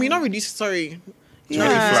stomach. I mean, not reducing. Sorry.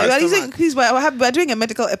 Yeah, please, we're doing a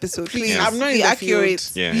medical episode. Please, I'm not in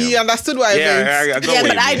accurate. Yeah. You understood what I meant.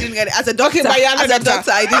 I didn't get it. As a doctor,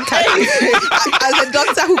 I didn't catch it. As a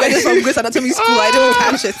doctor who got it from Grey's Anatomy school, I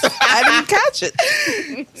didn't catch it.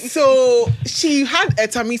 So she had a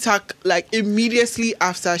tummy tuck immediately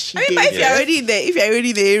after she gave birth. If you're already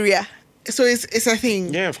in the area. So it's a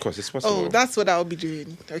thing. Yeah, of course, it's possible. Oh, that's what I'll be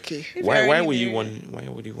doing. Okay. Why would you want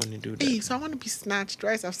to do that? Hey, so I want to be snatched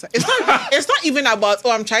right after. It's not even about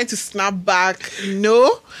I'm trying to snap back.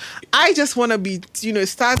 No, I just want to be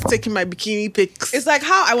start taking my bikini pics. It's like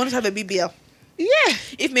how I want to have a BBL. Yeah.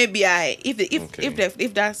 If maybe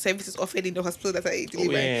if that service is offered in the hospital that I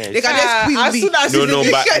deliver, they can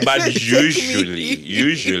just but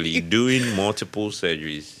usually doing multiple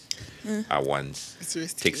surgeries at once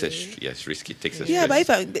takes risky. Yeah, but if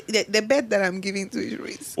the bed that I'm giving to is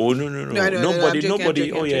risky. Oh no.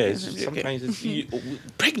 Nobody. Oh yes. Sometimes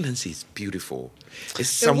pregnancy is beautiful. It's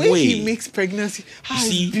some way way he makes pregnancy.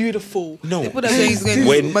 It's beautiful. No, people that say he's going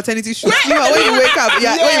to maternity shoot. When you wake up,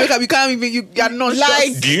 you can't even. You are not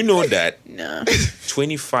Do you know that? No.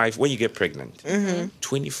 25 when you get pregnant,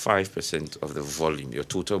 25% of the volume, your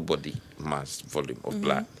total body mass volume of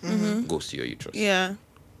blood, goes to your uterus. Yeah.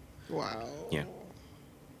 Wow. Yeah.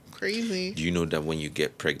 Crazy. Do you know that when you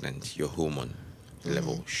get pregnant, your hormone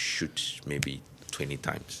level shoots maybe 20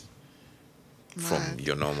 times? from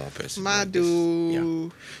your normal person. Madu. Yeah.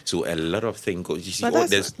 So a lot of things go. You see,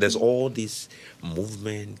 there's all this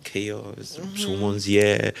movement, chaos, someone's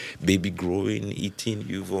here, baby growing, eating,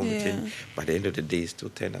 you vomiting. Yeah. By the end of the day, it's still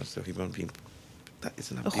turn out a human being. That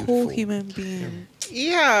isn't a whole human being.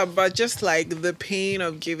 Yeah, but just like the pain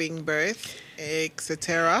of giving birth,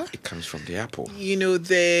 etc. It comes from the apple. You know,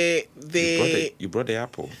 you brought the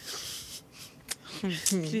apple.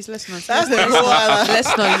 Please, let's not. That's a whole other.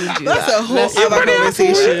 Let's not even do that's that. A whole other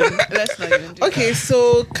conversation. Let's not even do okay,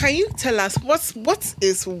 so can you tell us what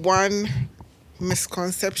is one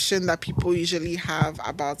misconception that people usually have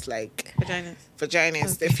about like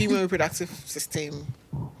vaginas, the female reproductive system?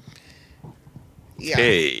 Yeah.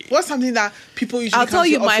 Hey. What's something that people usually I'll tell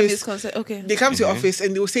you my office, misconception. Okay. They come to your office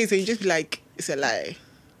and they will say it and you just be like, it's a lie.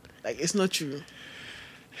 Like, it's not true.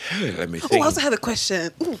 Let me think. I also had a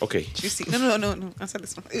question. Ooh, okay. Juicy. No. Answer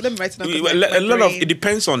this one. Let me write it down. It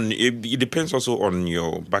depends on it depends also on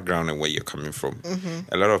your background and where you're coming from.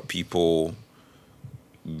 A lot of people,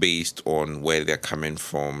 based on where they're coming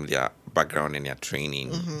from, their background and their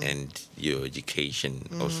training and your education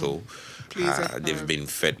also. They've been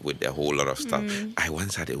fed with a whole lot of stuff. I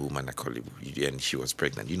once had a woman at college and she was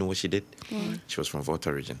pregnant. You know what she did? She was from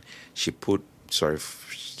Volta region. She put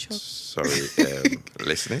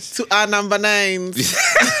listeners. To our number 9.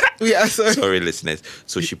 We are sorry. Sorry, listeners.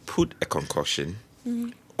 So she put a concoction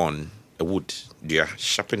on a wood. Yeah,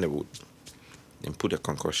 sharpen the wood. And put a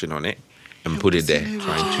concoction on it and put it there,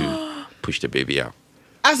 trying to push the baby out.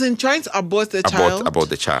 As in trying to abort the child? Abort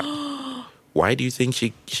the child. Why do you think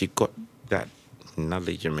she got that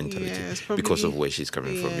knowledge and mentality? Because of where she's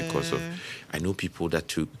coming from. Because of, I know people that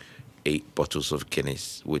took 8 bottles of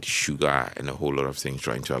Guinness with sugar and a whole lot of things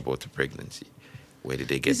trying to abort a pregnancy. Where did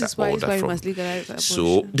they get that order from? Must legalize abortion.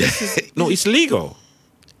 So, no, it's legal.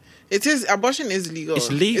 It is. Abortion is legal. It's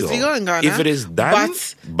legal. It's legal in Ghana. If it is done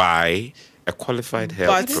by a qualified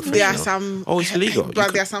health professional. There are some. It's legal.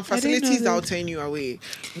 But there are some facilities that will turn you away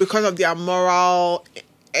because of their moral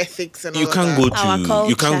ethics and all that.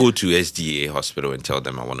 You can't go to SDA hospital and tell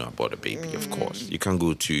them I want to abort a baby. Of course, you can't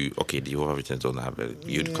go to the Jehovah's Witnesses don't have it.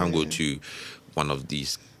 You can't go to one of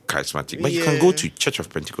these charismatic, but you can go to Church of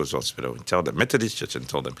Pentecost Hospital and tell them, Methodist Church, and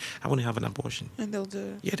tell them I want to have an abortion, and they'll do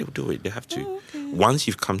it. Yeah, they'll do it. They have to. Once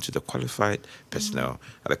you've come to the qualified personnel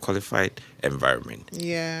at a qualified environment.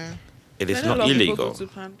 Yeah. It is not illegal.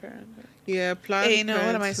 Planned Parenthood. Yeah, Planned Parenthood.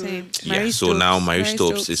 What am I saying? So now Mary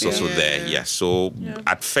Stopes is also there. Yeah. So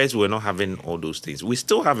at first we're not having all those things. We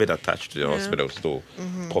still have it attached to the hospital, so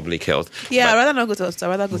public health. Yeah, I'd rather not go to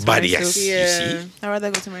hospital. I'd rather go to Mary Stopes. You see? I'd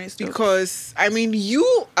rather go to Mary Stopes. Because, I mean,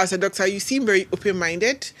 you as a doctor, you seem very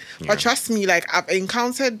open-minded. But trust me, like, I've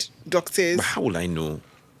encountered doctors. But how will I know?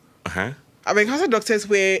 I've encountered doctors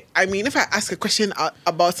where, I mean, if I ask a question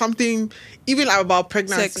about something, even about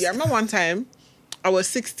pregnancy, I remember one time, I was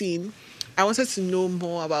 16, I wanted to know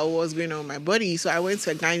more about what was going on in my body, so I went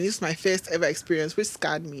to a gynae. This was my first ever experience, which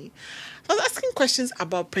scarred me. I was asking questions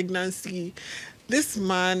about pregnancy. This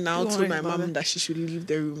man now told my mom that she should leave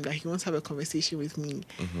the room, that he wants to have a conversation with me.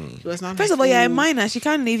 He was not First of all, you're a minor. She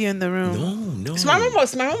can't leave you in the room. No. So my mom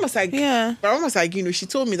was like, my mom was like, she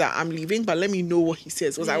told me that I'm leaving, but let me know what he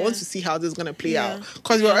says, because I want to see how this is going to play out.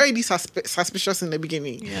 Because we were already suspicious in the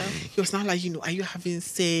beginning. Yeah. He was not like, are you having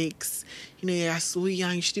sex? You're so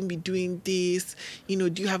young, you shouldn't be doing this. Do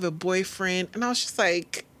you have a boyfriend? And I was just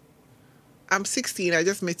like, I'm 16, I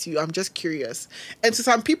just met you, I'm just curious. And to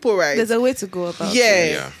some people, right? There's a way to go about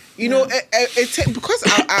it. Because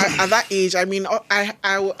at that age, I mean,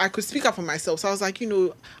 I could speak up for myself. So I was like,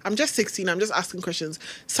 I'm just 16, I'm just asking questions.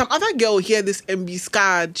 Some other girl will hear this and be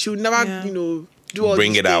scared. She would never, do all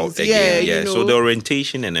bring these it out things. again. Yeah. So the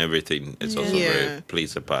orientation and everything is also very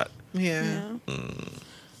plays a part. Yeah.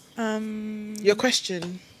 Your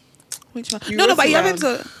question. Which one? No, but you haven't.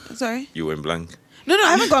 Sorry. You went blank. No,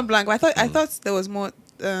 I haven't gone blank. But I thought there was more.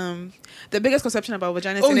 The biggest conception about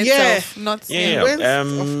vaginas in itself, not.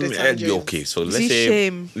 Okay, so let's say.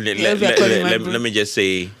 Shame. Let me just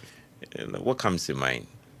say, what comes to mind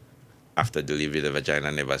after delivery? The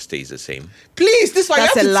vagina never stays the same. Please, this is why you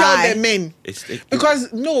have to tell the men.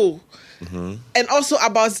 Because no. And also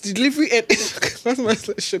about delivery and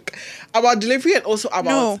about delivery and also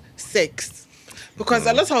about sex. Because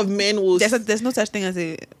a lot of men will. There's no such thing as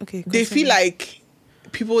a. Okay. They feel like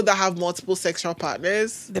people that have multiple sexual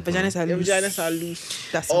partners, the vaginas are loose. Vaginas are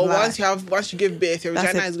loose. That's or once you give birth, your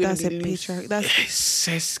vagina is going to be loose.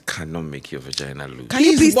 Sex cannot make your vagina loose. Can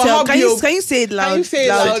you please tell? Can you say it loud? Can you say it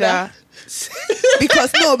louder?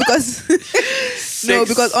 because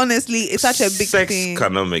honestly, it's such a big thing. Sex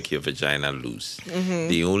cannot make your vagina loose.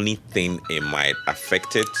 The only thing it might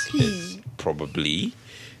affect it is probably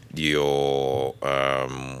your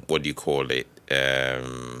what do you call it?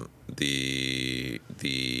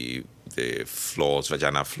 The flaws,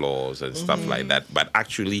 vagina flaws and stuff like that. But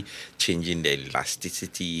actually changing the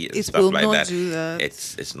elasticity and stuff like that,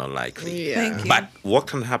 it's not likely. Yeah. But what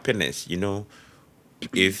can happen is,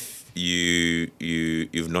 if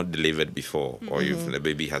you've not delivered before, or the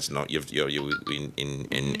baby has not, you're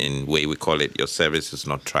in way we call it, your cervix is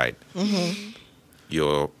not tried.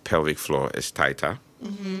 Your pelvic floor is tighter,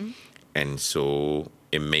 and so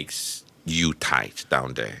it makes you tight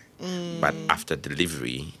down there. But after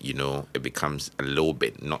delivery, it becomes a little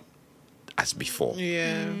bit not as before.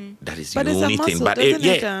 That is the only thing. But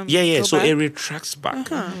so it retracts back.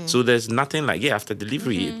 So there's nothing like after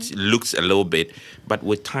delivery it looks a little bit, but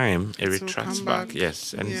with time it retracts back.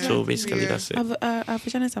 Yes, and so basically that's it. Our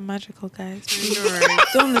vaginas are magical, guys.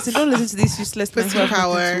 Don't listen to these useless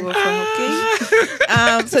power.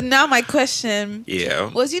 Okay. So now my question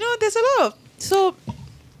was, there's a lot of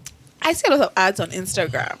I see a lot of ads on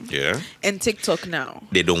Instagram and TikTok now.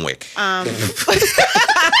 They don't work.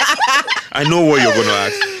 I know what you're going to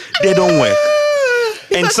ask. They don't work.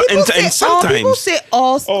 And sometimes people say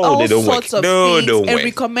all sorts of things and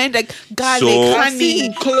recommend like garlic,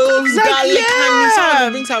 honey, cloves, garlic,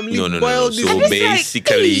 honey. No. So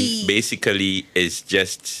basically, it's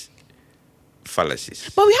just fallacies.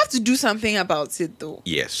 But we have to do something about it, though.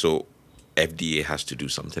 Yeah. So FDA has to do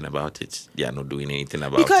something about it. They are not doing anything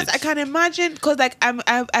about it. Because I can imagine, because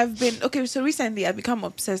I've been, so recently I've become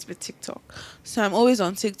obsessed with TikTok. So I'm always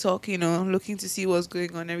on TikTok, looking to see what's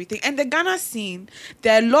going on and everything. And the Ghana scene,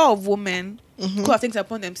 there are a lot of women who have things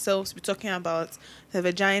upon themselves to be talking about the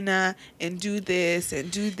vagina and do this and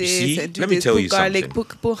do this and do this. Put garlic,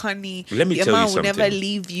 put honey. Let me Your tell you man something. will never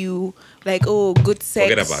leave you. Like, good sex.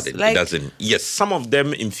 Forget about it. It doesn't. Yes, some of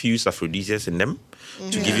them infuse aphrodisiacs in them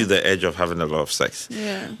to give you the edge of having a lot of sex.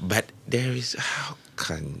 Yeah. But how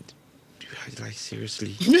can, like,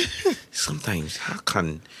 seriously, sometimes, how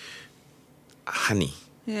can honey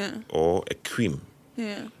or a cream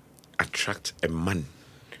attract a man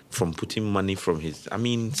from putting money from his,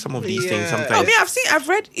 some of these things sometimes. I've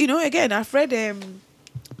read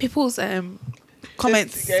people's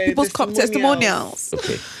comments, people's testimonials.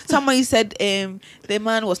 Okay. Somebody said the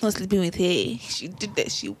man was not sleeping with her. She did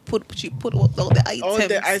that. She put all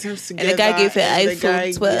the items together, and the guy gave her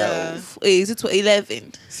iPhone 12. Is it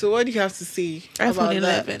 11? So what do you have to say iPhone about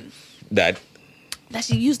 11? That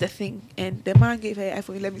she used the thing, and the man gave her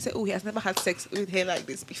iPhone 11. He said, he has never had sex with her like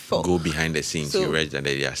this before. Go behind the scenes. You read that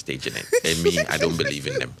they are staging it. And me, I don't believe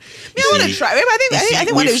in them. I want to try. I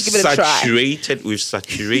think one day we should give it a try. We've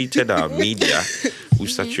saturated our media. We've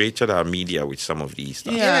saturated our media with some of these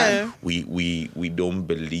stuff. Yeah. We don't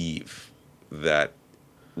believe that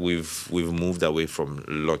we've moved away from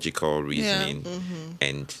logical reasoning,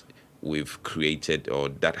 and we've created, or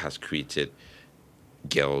that has created,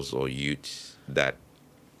 girls or youths that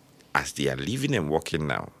as they are living and working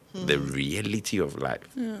now, the reality of life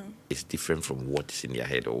is different from what's in their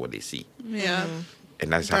head or what they see. Yeah.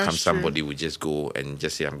 And that's how come somebody would just go and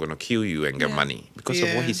just say, I'm going to kill you and get money because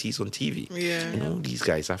of what he sees on TV. Yeah. These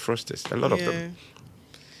guys are fraudsters. A lot of them.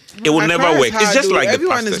 It will never work. It's just like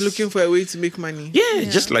everyone the pastors. Is looking for a way to make money. Yeah,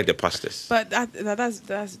 just like the pastors. But that's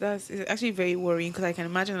actually very worrying, because I can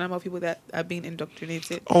imagine the number of people that are being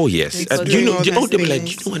indoctrinated. Oh yes, do you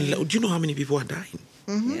know how many people are dying?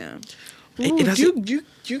 Yeah. Do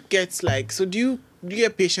you get like, so do you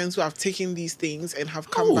get patients who have taken these things and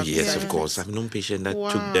have come back? Oh yes, of course. I've known patients that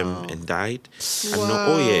took them and died.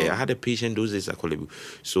 I had a patient those days at Kolebu.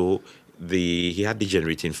 So he had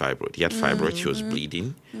degenerating fibroid. He had fibroid. She was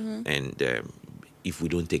bleeding, and if we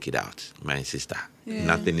don't take it out, my sister,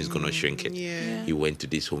 nothing is gonna shrink it. He went to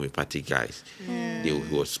these homeopathic guys. He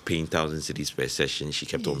was paying 1,000 cedis per session. She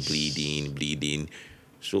kept on bleeding.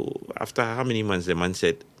 So after how many months, the man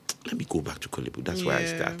said, "Let me go back to Kolebu." That's where I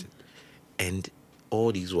started. And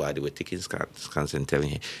all these while they were taking scans and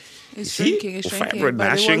telling her, it's shrinking. Fibroid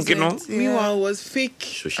now shrinking. Meanwhile, it was fake.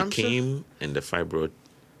 So she came, and the fibroid,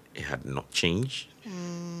 it had not changed.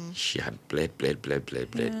 She had bled.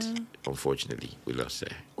 Unfortunately, we lost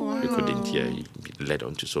her. We couldn't hear. It led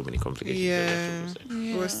on to so many complications.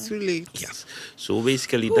 It was too late. Yes. So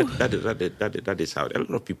basically, that is how a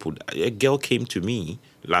lot of people. A girl came to me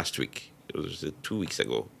last week. it was 2 weeks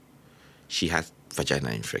ago. She had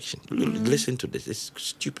vaginal infection. Listen to this. It's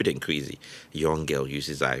stupid and crazy. Young girl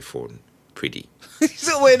uses iPhone. Pretty.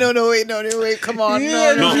 So wait, come on.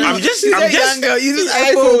 No, I'm just young girl uses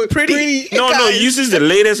iPhone. Pretty. No, uses the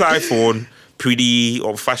latest iPhone. Pretty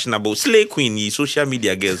or fashionable. Slay queen, social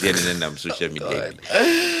media girls here and then social media.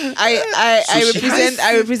 I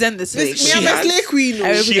represent the slay queen. I'm a slay queen.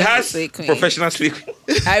 She has professional slay queen.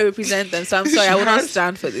 I represent them, so I'm sorry, I will not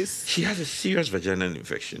stand for this. She has a serious vaginal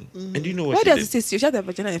infection. And do you know what why she does did? it say serious? She has a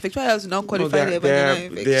vaginal infection. Why does it not qualify the vaginal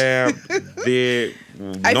infection?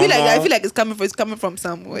 I feel like it's coming from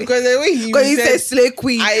somewhere. Because the way he says slay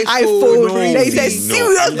queen, iPhone. He says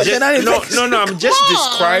serious vaginal infection. No, I'm just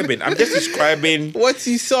describing what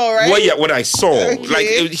you saw, right? What I saw. Okay. Like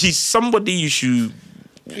he's somebody you should.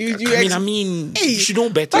 You should know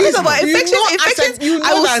better. Talking about infections,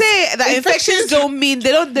 I will say that infections don't mean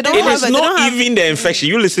they don't it have. It's not even the infection.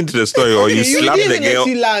 You listen to the story or you slap the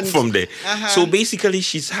girl from there. So basically,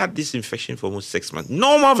 she's had this infection for almost 6 months.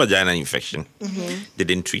 Normal vaginal infection. They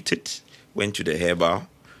didn't treat it. Went to the herbal.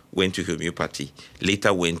 Went to homeopathy.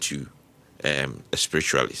 Later went to a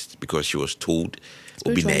spiritualist because she was told,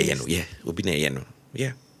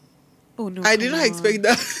 yeah. Oh no! I did not expect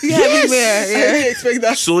that. Yeah, I didn't expect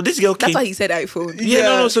that. So this girl came. That's why he said iPhone.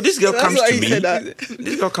 No. So this girl comes to me.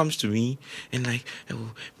 This girl comes to me and like,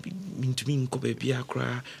 to me in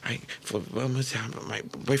Accra. My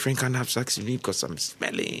boyfriend can't have sex with me because I'm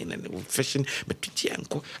smelling and infection. But I'm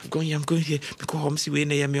going here because I'm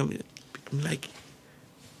like,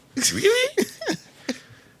 really?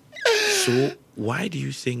 So why do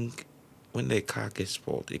you think when the car gets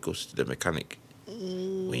spoiled, it goes to the mechanic?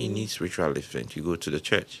 When you need spiritual lifting, you go to the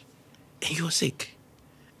church and you're sick.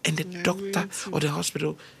 And the doctor or the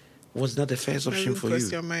hospital was not the first option for you.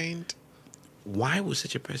 Your mind. Why would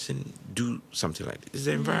such a person do something like this? It's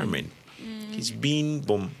the environment. He's being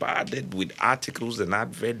bombarded with articles and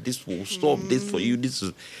adverts. This will stop this for you.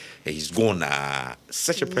 He's gonna.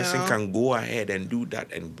 Such a person can go ahead and do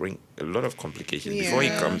that and bring a lot of complications before he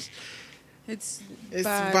comes. It's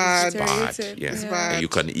bad. It's bad. And you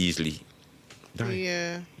can easily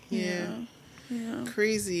die. Yeah.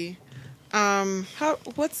 Crazy.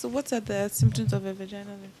 What's are the symptoms of a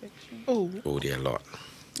vaginal infection? Oh, there are a lot.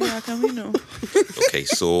 Yeah, can we know? Okay,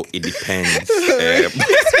 so it depends.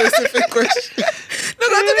 Specific question. No,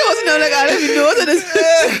 I think I was I don't even know what it is.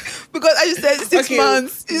 Because I just said 6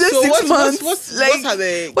 months. You said 6 months. What are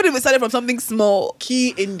the what if we started from something small?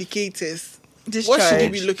 Key indicators. Discharge. What should you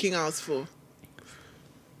be looking out for?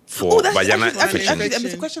 For vaginal infection.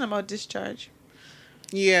 It's a question about discharge.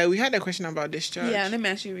 Yeah, we had a question about discharge. Yeah, let me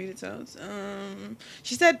actually read it out.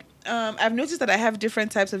 She said, I've noticed that I have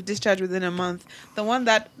different types of discharge within a month. The one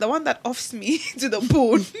that offs me to the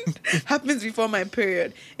bone happens before my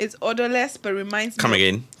period. It's odorless but reminds me. Come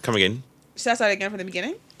again. Should I start again from the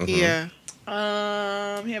beginning? Yeah.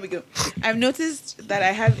 Here we go. I've noticed that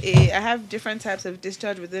I have different types of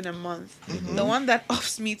discharge within a month. The one that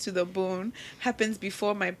offs me to the bone happens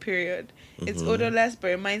before my period. It's odorless but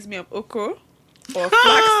reminds me of okra or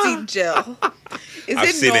flaxseed gel. I've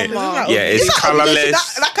seen normal? It. Yeah, it's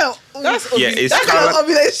colorless. That's it's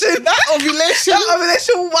ovulation. That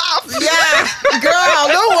ovulation. Wow. Yeah, girl,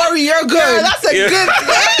 don't worry, you're good. Girl, that's a good thing.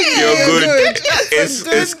 You're good.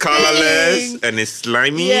 It's colorless and it's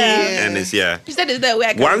slimy and it's She said, "Is there a way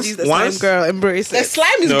I can use the slime, girl? Embrace it. The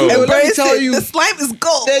slime is good. Embrace Let me tell you, the slime is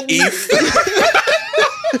gold.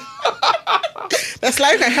 The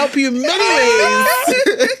slime can help you in many ways.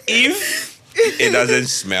 If it doesn't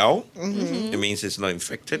smell, it means it's not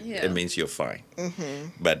infected. It means you're fine.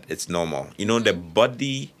 But it's normal. You know, the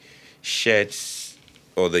body sheds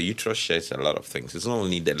or the uterus sheds a lot of things. It's not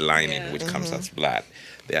only the lining which comes as blood.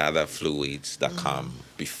 There are other fluids that come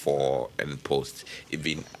before and post.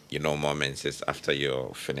 Even your normal menses, after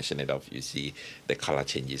you're finishing it off, you see the color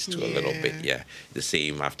changes to a little bit. Yeah, the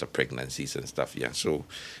same after pregnancies and stuff. Yeah, so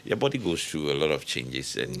your body goes through a lot of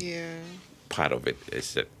changes and part of it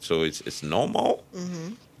is that. So it's normal.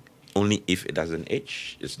 Only if it doesn't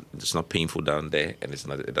itch, it's not painful down there, and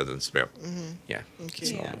it doesn't smell. Yeah,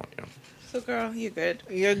 it's normal. Yeah. So, girl, you're good.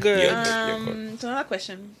 You're good. You're good. So, another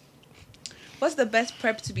question. What's the best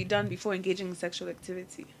prep to be done before engaging in sexual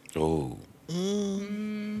activity? Oh.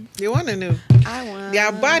 They want to know. I want. They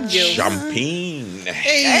are bad girls. Champagne.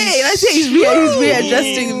 Hey, let's say he's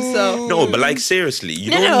readjusting himself. No, but like seriously,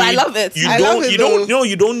 you don't need. I love it.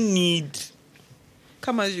 You don't need.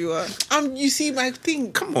 Come as you are. You see my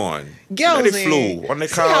thing. Come on, girls. Let it flow on the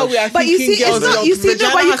couch. But you see, girls, it's not. You see,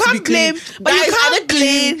 no, but you can't blame.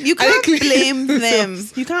 You can't blame them.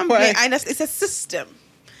 You can't blame them. It's a system.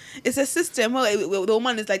 It's a system. Well, the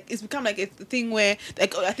woman is like, it's become like a thing where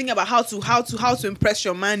like I think about how to impress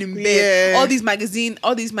your man in bed. All these magazine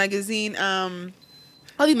articles,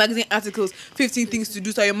 15 things to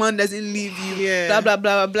do so your man doesn't leave you. Blah blah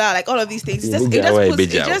blah blah blah. Like all of these things. It just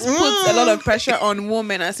puts a lot of pressure on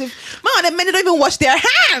women. As if man, the men don't even wash their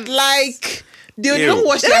hands. Like. They don't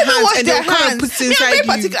wash their hands and they'll come and put it inside you. I'm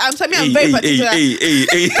very particular.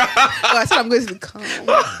 I said I'm going to be calm.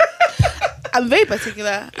 I'm very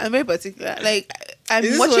particular. Like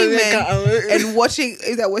I'm watching men and watching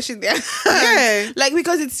their hands. Yeah. Like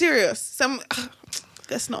because it's serious.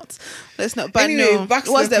 Let's not. But anyway, no.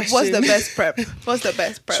 What's the best prep? What's the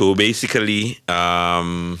best prep? So basically,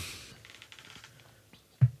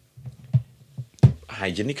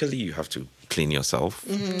 hygienically, you have to clean yourself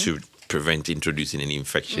to prevent introducing any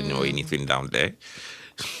infection or anything down there.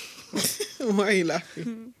 Why are you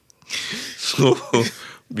laughing? So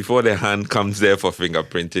before the hand comes there for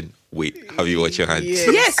fingerprinting, wait, have you washed your hands?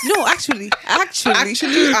 Yes. No, actually. Can I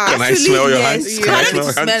smell your hands? Can I smell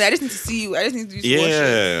your hands? I just need to see you. I just need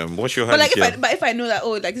to wash your hands. But if I know that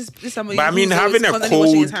this somebody having a cold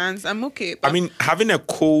washing his hands, I'm okay. But having a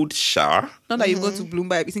cold shower. Not that you've gone to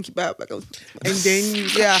Bloomberg, you think about and then you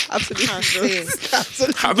absolutely not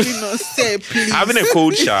say please. Having a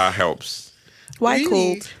cold shower helps. Why really?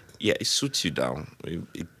 Cold? Yeah, it suits you down.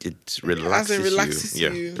 It relaxes you.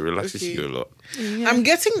 Yeah, it relaxes you a lot. Yeah. I'm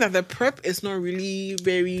getting that the prep is not really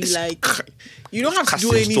very you don't have to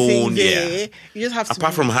do anything there. Yeah. You just have to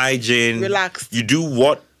apart from hygiene, relaxed. You do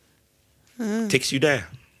what takes you there.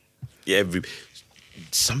 Yeah,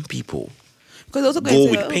 some people also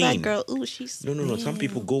go with pain. That girl, she's no. Some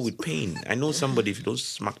people go with pain. I know somebody. If you don't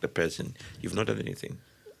smack the person, you've not done anything.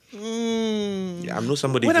 Yeah, I know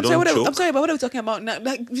somebody. I'm sorry, but what are we talking about now?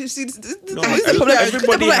 Like, you see, this is the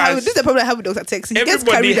problem I have with Dr. Tex. He gets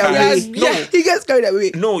carried away. He gets carried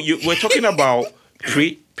away. No, we're talking about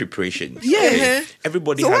preparation. Yeah.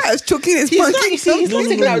 Everybody so has... why is choking his monkey? He's not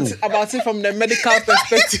thinking about it from the medical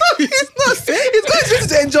perspective. He's going straight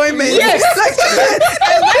to enjoyment. Yes. Like,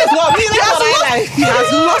 that's what I like. He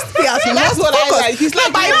has lost what I like. He's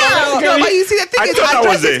like, but you see, the thing is,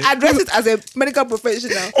 address it as a medical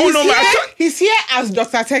professional. He's here as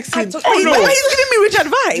Dr. Texan. He's giving me rich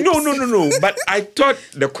advice. No. But I thought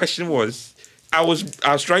the question was, I was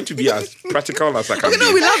trying to be as practical as I can be.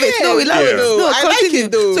 No, we love it. No, we love it. No, I like it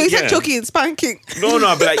though. So he said choking and spanking. No,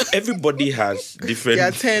 but like everybody has different...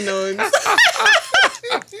 Yeah, turn-ons.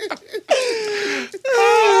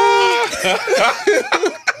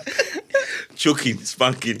 Choking,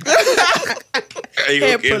 spanking.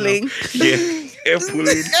 Hair pulling. Yeah, hair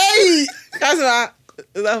pulling. Hey! That's what...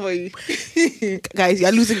 Is that for you? Guys,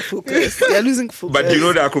 you're losing focus. But do you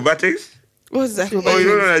know the acrobatics? What's that? Oh, you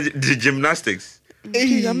don't know the gymnastics?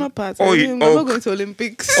 I'm not part of it. I'm not going to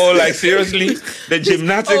Olympics. Oh, like seriously? The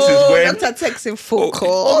gymnastics is when... Dr. Tex in focus. I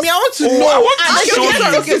want to know. I want to show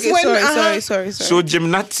you. Okay, sorry. So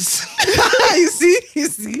gymnastics... You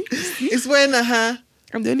see? It's when,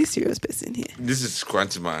 I'm the only serious person here. This is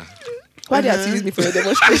Quantima. Why did you use me for a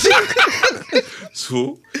demonstration?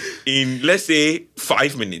 So, in, let's say,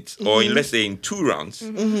 5 minutes, or in, let's say, in 2 rounds...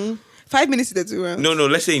 5 minutes to the 2 rounds. No,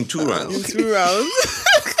 let's say in 2 rounds. In 2 rounds.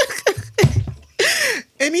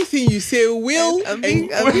 Anything you say will.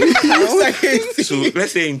 So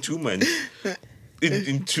let's say in 2 months.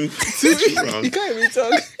 In two rounds. You can't even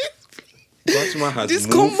talk. Fatima has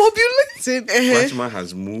discombobulated. Fatima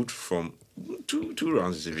has moved from 2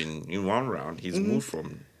 rounds. Even in 1 round, he's moved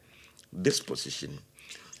from this position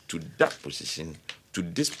to that position. To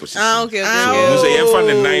this position. Okay. So you find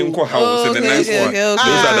the 9 house and the 9th one. Okay. Those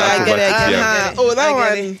are the acrobatics. Oh, that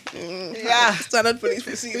one. Yeah. Standard police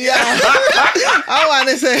procedure. Yeah. I want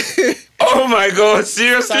to say. Oh my God!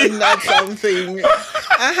 Seriously. Standard something.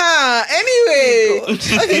 Anyway.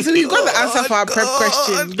 Okay, so you got the answer for our prep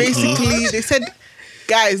question. Basically, they said,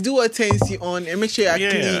 guys, do what turns you on and make sure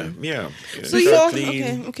you're clean. Yeah. So you're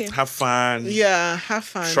clean. Okay. Have fun. Yeah, have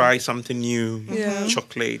fun. Try something new. Yeah.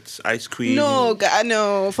 Chocolates, ice cream. No.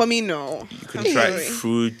 For me, no. You can try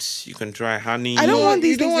fruits. You can try honey. I don't want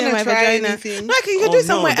these things in my vagina. Anything. No, you can do it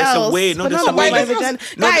somewhere else. There's a way. No, there's a way. My vagina.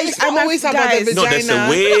 Guys, I'm always about the vagina. No, there's a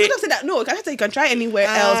way. No, I can't say you can try anywhere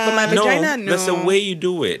else, but my vagina, no. There's a way you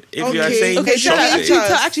do it. If you are saying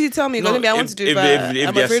actually tell me. Maybe I want to do that.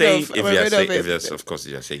 If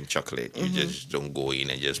because you're saying chocolate. You just don't go in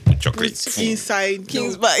and just put chocolate inside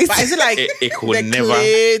King's Bite. But is it like it could never?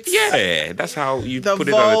 Clit, Yeah, that's how you the put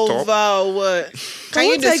it at the top. Or what? Can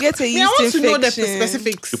you just get a yeast I want to know the infection?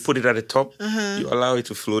 specifics. You put it at the top. You allow it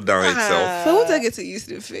to flow down itself. So once I get a yeast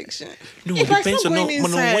infection. No, If it I depends start on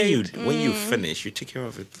going when you finish, you take care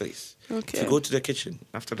of it, please. Okay. If you go to the kitchen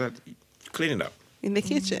after that, you clean it up. In the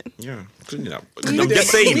kitchen. Yeah, clean it up. I'm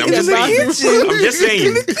just saying. I'm just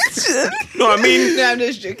saying. No, I mean. No, I'm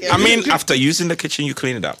just joking. I mean, after using the kitchen, you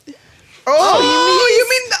clean it up. Oh, you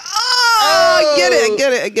mean the... Oh, I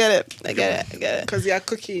get it. Because you're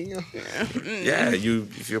cooking. Yeah,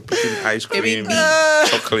 if you're putting ice cream,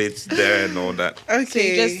 chocolates there and all that.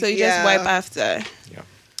 Okay. So you just wipe after. Yeah.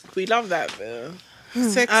 We love that though.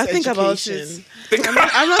 Sex I think about education. it.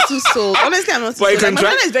 I'm not too sold. Honestly, I'm not too Well, you sold. can My try-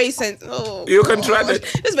 mind is very sensitive. You can try the.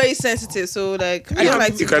 It's very sensitive, so like I don't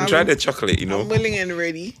like to. You can try the chocolate. You know, I'm willing and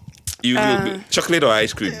ready. you chocolate or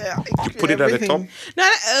ice cream. You put it at the top. No,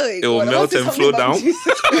 It will melt and flow down. Jesus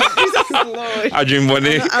Lord. Ajin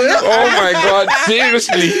Bonnet. I'm not- Oh my God!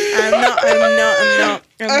 Seriously. I'm not.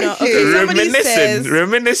 Okay. Somebody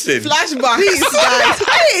Reminiscing. Flashback. Please, guys.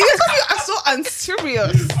 Hey, you are so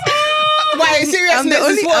unserious. Why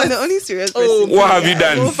seriousness? I'm the only serious Oh, person. What have you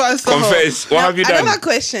done? Go first of all. Confess. What have you done? Another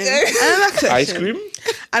question. Ice cream,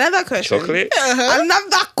 Another question. chocolate,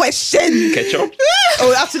 Another question. ketchup.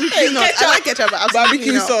 Oh, absolutely not. I like ketchup, but absolutely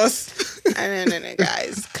Barbecue not. sauce. No,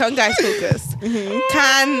 guys. Guys, focus.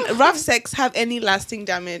 Can rough sex have any lasting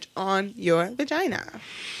damage on your vagina?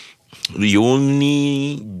 The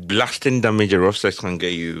only lasting damage a rough sex can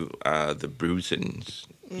get you are the bruisings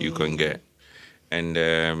you can get. And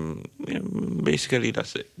basically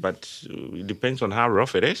that's it. But it depends on how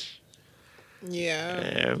rough it is.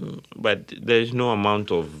 Yeah. But there's no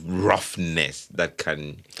amount of roughness that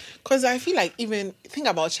can... Because I feel like even think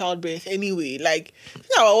about childbirth anyway. Like think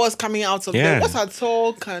about what's coming out of there. What's at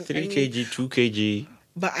all can 3 kg, 2 kg.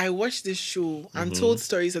 But I watched this show and told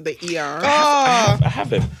stories of the ER. I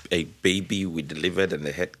have a baby we delivered and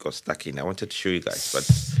the head got stuck in. I wanted to show you guys,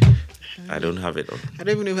 but I don't have it on. I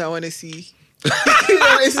don't even know if I want to see.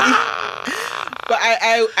 Honestly. But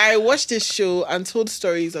I watched this show and told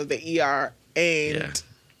stories of the ER and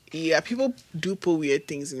people do put weird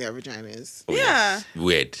things in their vaginas. Oh, Yeah.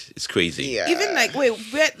 Weird. It's crazy. Yeah. Even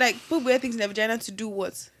put weird things in the vagina to do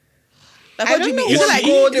what? Like, I what do you don't mean? know Is what it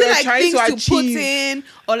goal like, they is it were like trying things to to put achieve. in,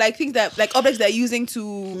 or like things that like objects they're using to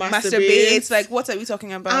masturbate? Like, what are we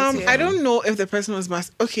talking about here? I don't know if the person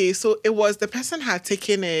was okay, so it was the person had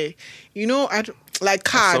taken a, like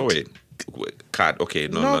card. I saw it. Card. Okay,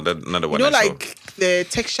 not the one. You know, I saw. like the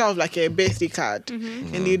texture of like a birthday card,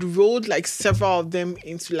 and they'd rolled like several of them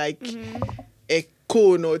into like a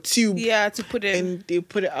cone or tube. Yeah, to put it. And they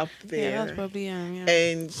put it up there. Yeah, that's probably yeah.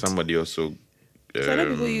 And Somebody also. So a lot of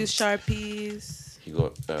people use Sharpies. He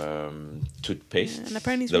got toothpaste. And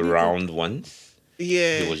apparently it's the really round ones.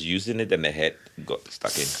 yeah, He was using it and the head got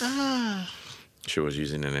stuck in. ah, She was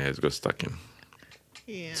using it and the head got stuck in.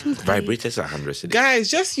 yeah. Vibrators are 100 cedis. Guys,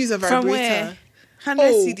 just use a vibrator. From where? 100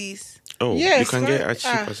 Oh. CDs. Oh, Yes, you can get right. as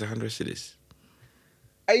cheap as 100 cedis.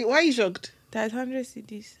 Why are you shocked? That's 100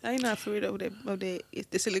 CDs. Are you not afraid of the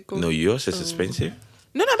silicone? No, yours is expensive.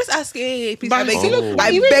 No, I'm just asking. Hey, please, But I beg still, you. but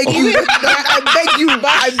I even- beg you. even-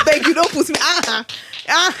 I beg you. Don't put me. What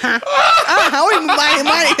do you mean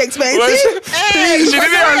mine is expensive? Hey, She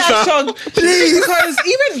didn't answer. Please, because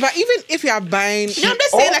even if you are buying, No, I'm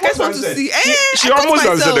just saying. Like, I just want to Almost see. answered. Eh, She I cut almost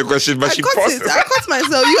answered myself. the question, but she cut paused. it. I cut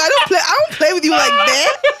myself. I don't play with you like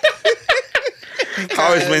that.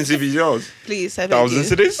 How expensive is yours? Please, I beg 1,000 you.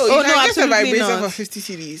 cedis? oh, you Oh, can no, get a absolutely vibrator not. for 50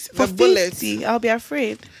 CDs. For The bullets. 50, I'll be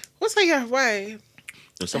afraid. What's that? Why?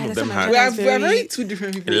 Some Yeah, of them some have We are That's very- very two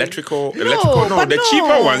different people. electrical. No, but the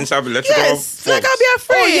cheaper ones have electrical. Yes, like I'll forks. be Oh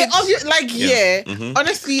afraid. yeah, Yeah. Mhm.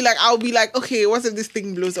 Honestly, like I'll be like, okay, what if this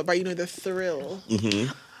thing blows up? But the thrill,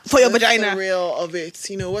 For your the vagina. thrill of it.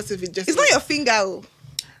 What if it just? It's not your finger. Oh. I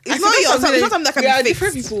It's said not that's your. It's something not something that we can are be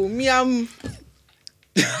different fixed. people.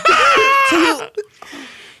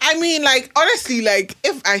 I mean, like honestly, like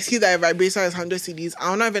if I see that a vibrator is 100 CDs,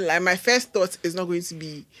 I'll not even like. My first thought is not going to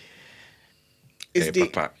be.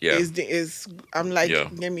 I'm like,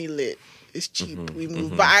 get me lit. It's cheap. We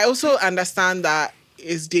move, but I also understand that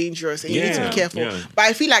it's dangerous and you need to be careful. Yeah. But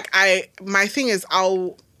I feel like my thing is,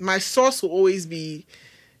 my source will always be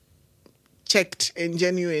checked and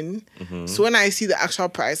genuine. So when I see the actual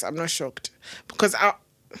price, I'm not shocked because I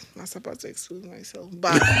was about to expose myself,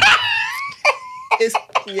 but it's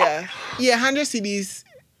 100 CDs.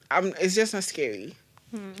 It's just not scary.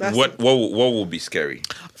 What will be scary?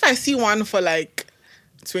 If I see one for like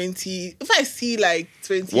 20, if I see like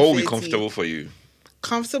 20, What will be 30, comfortable for you?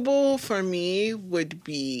 comfortable for me would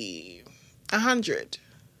be 100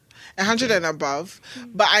 and above.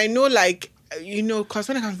 But I know, like, you know, because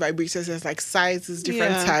when it comes to vibrators, there's like sizes,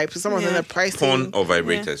 different types. Some of them are pricing. Porn or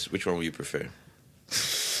vibrators? Which one would you prefer?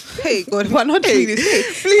 Hey, God, we're not doing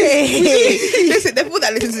this. Please. Listen, the people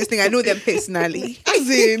that listen to this thing, I know them personally. As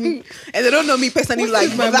in, and they don't know me personally.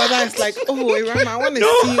 Like my mother is like, oh, Irama, I want to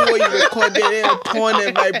see what you recorded in porn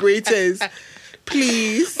and vibrators.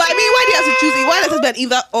 Please. But I mean, why do you have to choose it? Why does it be an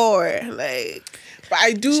either or? Like, but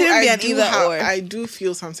I do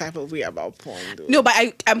feel some type of way about porn, though. No, but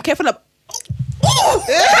I'm careful of.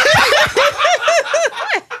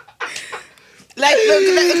 Like,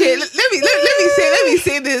 okay, let me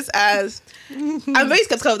say this as I'm very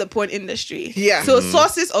skeptical of the porn industry. Yeah. So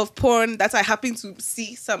sources of porn that I happen to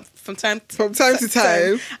see from time to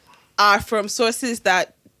time are from sources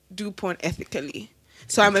that do porn ethically.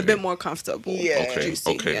 So I'm a bit more comfortable. Yeah. Okay.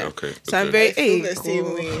 So I'm very the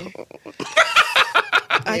same way.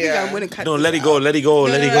 I think I'm going to cut. No, let it go. Honestly,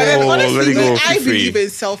 I believe in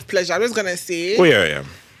self-pleasure. I'm just going to say. Oh, yeah.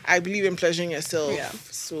 I believe in pleasuring yourself. Yeah.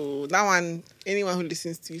 So that one, anyone who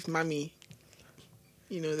listens to if mommy,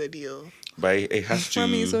 you know the deal. But it has to.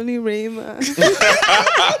 Mommy is only Rayma.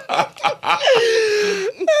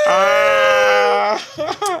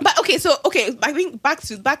 But okay, I think back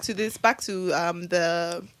to the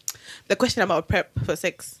question about prep for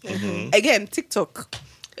sex. Mm-hmm. Again, TikTok.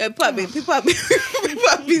 People have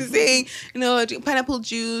been saying, you know, drink pineapple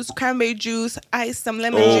juice, cranberry juice, ice, some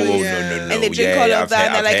lemon juice, No. and they drink all of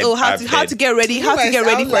that. And they're like, how to get ready for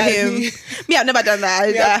him. Me, I've never done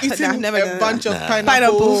that. I've never done a bunch of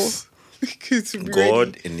pineapples.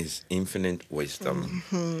 God, in His infinite wisdom,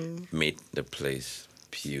 made the place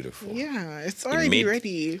beautiful. Yeah, it's already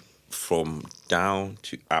ready. From down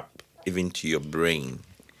to up, even to your brain.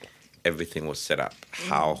 Everything was set up.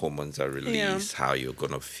 How hormones are released, how you're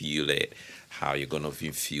gonna feel it, how you're gonna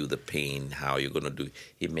feel the pain, how you're gonna do.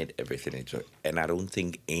 He made everything into it, and I don't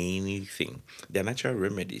think anything. They're natural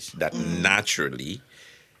remedies that naturally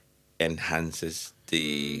enhances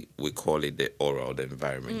we call it the oral, the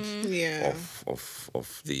environment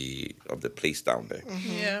of the place down there.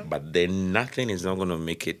 Yeah. But then nothing is not gonna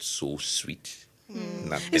make it so sweet.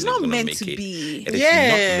 It's not meant to be.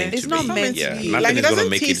 It's not meant to be. Nothing like, is going to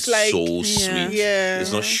make it like, so sweet. Yeah.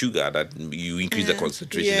 It's not sugar that you increase the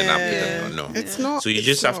concentration and up it. No. It's not. So you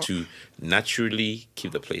just have to naturally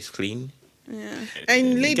keep the place clean. Yeah.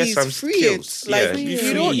 And ladies, free it. Like,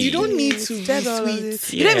 you don't need to be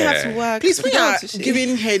sweet. You don't even have to work. Please, when you're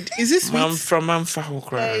giving head, is this sweet? I'm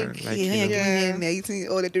eating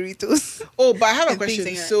all the Doritos. Oh, but I have a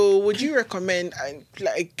question. So, would you recommend,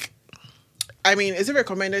 like, I mean, is it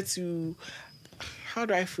recommended to? How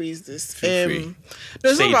do I phrase this? Free.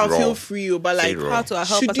 No, it's not about feel free, but like how to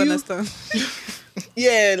help us understand.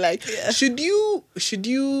 Should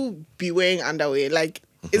you be wearing underwear? Like,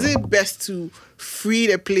 is it best to free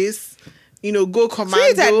the place? You know, go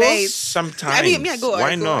commando. Sometimes. I mean,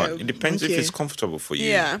 why not? It depends if it's comfortable for you.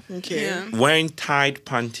 Yeah. Okay. Yeah. Wearing tight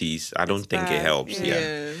panties, I don't think it helps.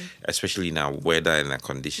 Yeah. Especially now, weather and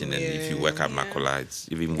condition, and if you work at Makola, it's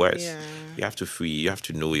even worse. Yeah. You have to free. You have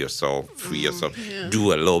to know yourself. Free yourself. Yeah.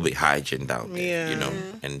 Do a little bit hygiene down there. You know,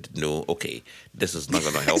 and know, okay, this is not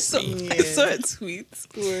gonna help me. I saw a tweet,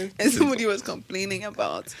 and somebody was complaining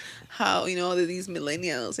about how, you know, all of these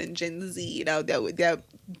millennials and Gen Z now they're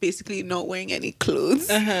basically not wearing any clothes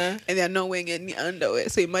and they're not wearing any underwear.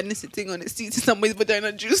 So imagine sitting on a seat, somebody's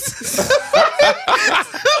vagina juice. Somebody's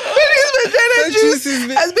vagina juice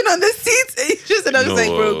has been on the seat. And just and I was like,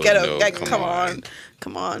 bro, get up,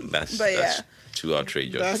 come on. That's too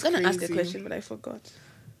outrageous. I was gonna ask a question, but I forgot.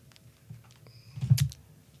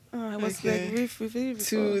 Oh, I was like,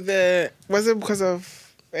 was it because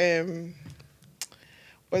of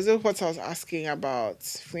was it what I was asking about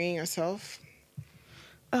freeing yourself?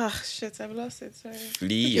 Shit, I've lost it. Sorry.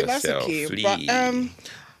 Flee yourself. That's okay. Flee. But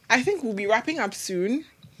I think we'll be wrapping up soon.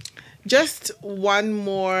 Just one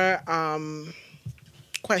more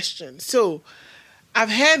question. So, I've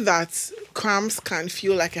heard that cramps can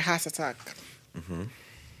feel like a heart attack. Mm-hmm.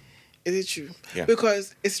 Is it true? Yeah.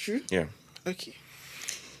 Because it's true? Yeah. Okay.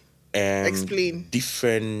 Explain.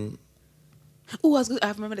 Different... Oh, I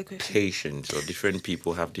remember the question. Patients or different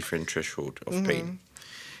people have different threshold of pain.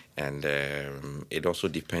 And it also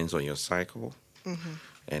depends on your cycle. Mm-hmm.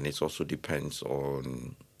 And it also depends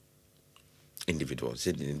on individuals.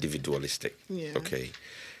 It's individualistic. Yeah. Okay.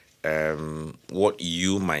 What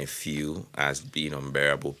you might feel as being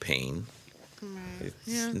unbearable pain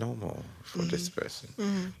It's normal for this person.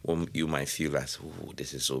 Well, you might feel as, oh,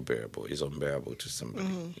 this is so bearable. It's unbearable to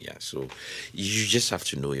somebody. Yeah, so you just have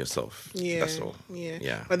to know yourself. Yeah, that's all.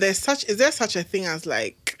 Yeah. But is there such a thing as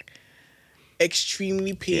like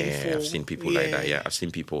extremely painful? Yeah, I've seen people like that. Yeah, I've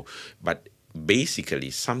seen people. But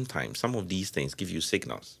basically, sometimes some of these things give you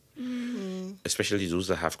signals, especially those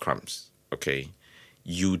that have cramps. Okay,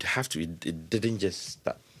 you'd have to. It didn't just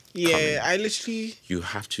start. Yeah, you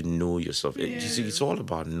have to know yourself. It's all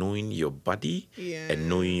about knowing your body and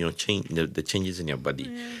knowing your the changes in your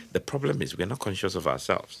body. The problem is we're not conscious of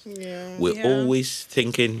ourselves. We're always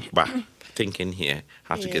thinking here,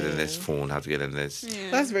 how to get in this phone, how to get in this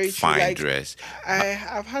that's very fine true. Like, dress.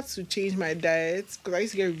 I've had to change my diet because I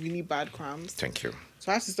used to get really bad cramps. Thank you.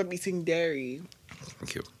 So I have to stop eating dairy.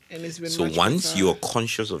 Thank you. And it's been so much once better. you're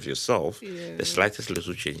conscious of yourself, the slightest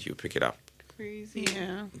little change, you pick it up. Crazy.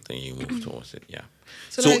 Yeah. Then you move towards it. Yeah.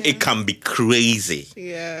 So So it can be crazy.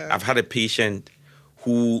 Yeah. I've had a patient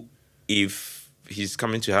who, if he's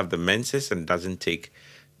coming to have the menses and doesn't take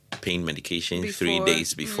pain medication 3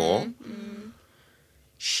 days before,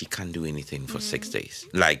 she can't do anything for 6 days.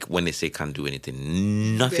 Like when they say can't do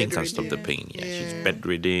anything, nothing can stop the pain. Yeah, she's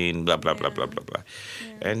bedridden, blah, blah, blah, blah, blah, blah.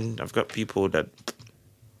 And I've got people that,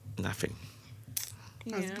 nothing.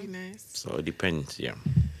 Must be nice. So it depends, yeah.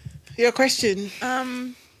 Your question.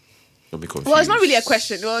 Don't be confused. Well, it's not really a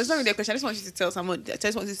question. I just want you to tell somebody.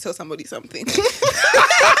 Something. Is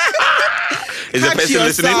the person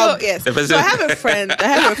listening? Oh, yes. So I have a friend.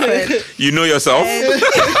 You know yourself?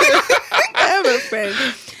 I have a friend.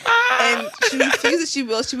 And she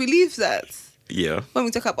believes that when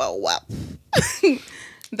we talk about WAP,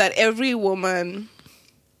 that every woman...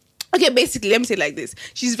 Okay, basically, let me say it like this.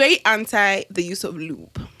 She's very anti the use of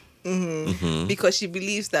lube. Because she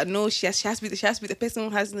believes that she has to be the person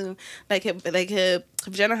who has her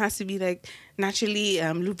vagina has to be like naturally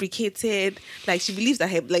lubricated. Like she believes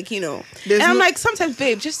that and I'm like, sometimes,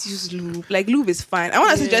 babe, just use lube. Like lube is fine. I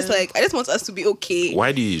want to suggest I just want us to be okay.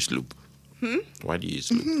 Why do you use lube? Why do you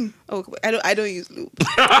use lube? Oh, I don't use lube.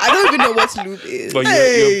 I don't even know what lube is. But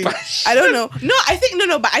I don't know. No, I think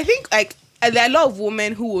but I think like there are a lot of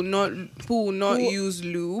women who will not use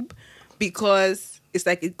lube because it's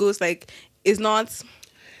like it goes like it's not.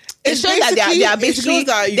 It shows that they are basically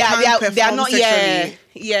they are not that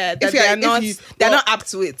they're not up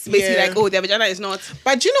to it. Basically, like their vagina is not.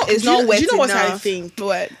 But it's not wet enough. Do you know what I think?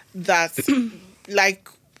 What? That like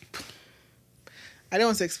I don't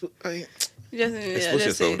want to expose. Expose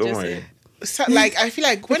yourself. Don't worry. So, like I feel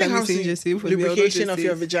like when it comes to lubrication of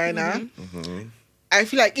your vagina. I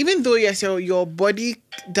feel like even though yes, your body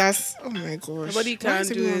does. Oh my gosh, your body can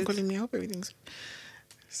do it. Calling me. I hope everything's.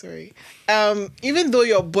 Sorry. Even though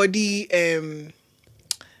your body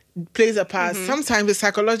plays a part, sometimes it's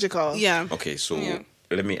psychological. Yeah. Okay, so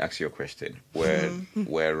let me ask you a question.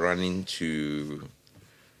 We're running to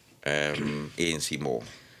ANC Mall.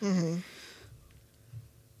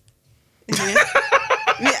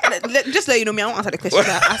 Just let you know, me, I won't answer the question.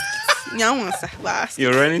 I won't answer.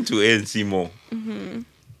 You're running to ANC Mall.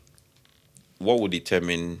 What would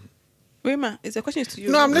determine... Rema, it's a question to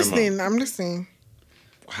you. No, I'm listening.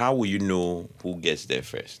 How will you know who gets there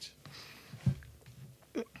first?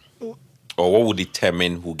 Or what would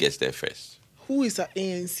determine who gets there first? Who is at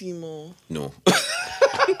ANC Mall? No.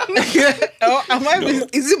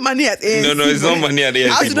 Is it money at ANC? No, it's not money at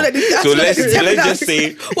ANC Mall. So let's just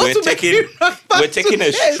say we're taking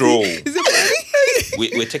a stroll. Is it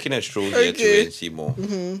money? We're taking a stroll here to ANC Mall.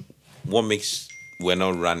 What makes... We're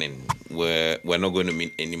not running. We're not going to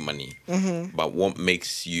meet any money. But what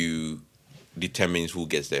makes you determines who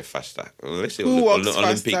gets there faster? Let's say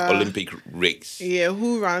Olympic race. Yeah,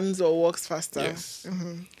 who runs or walks faster? Yes.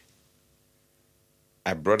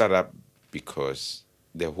 I brought that up because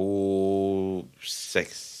the whole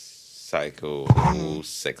sex cycle, the whole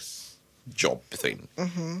sex job thing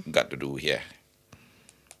got to do here.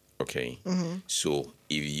 Okay. So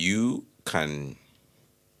if you can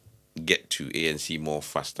get to ANC more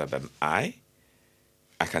faster than I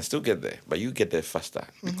can still get there, but you get there faster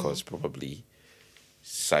because probably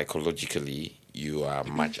psychologically you are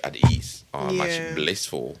much at ease or much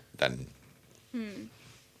blissful than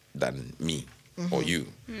me or you.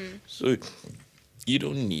 So you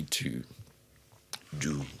don't need to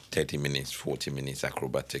do 30 minutes, 40 minutes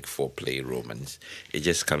acrobatic foreplay romance. It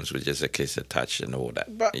just comes with just a kiss, a touch, and all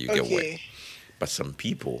that. But, and you get wet. But some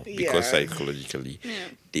people, because psychologically,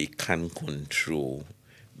 they can control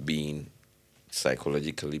being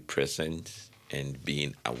psychologically present and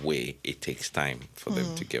being aware. It takes time for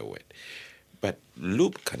them to get wet. But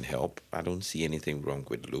lube can help. I don't see anything wrong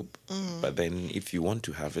with lube. But then if you want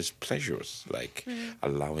to have its pleasures, like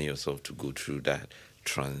allowing yourself to go through that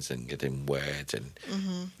trance and getting wet and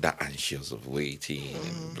that anxious of waiting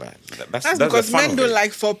and blah, that's because men don't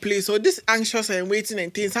like foreplay. So this anxious and waiting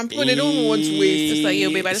and things, some people they don't want to wait. It's like,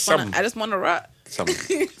 yo, babe, I just want to rock. Some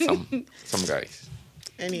guys.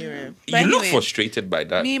 Anyway. You look frustrated by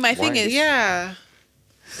that. Me, my thing is... Yeah.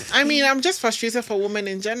 I mean, I'm just frustrated for women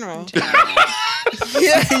in general. But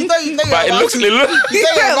it looks like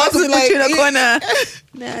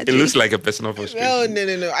it looks like a personal frustration.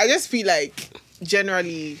 No. I just feel like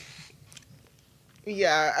generally,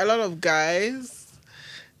 a lot of guys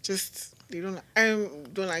just they don't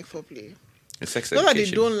like foreplay. It's sex not education. that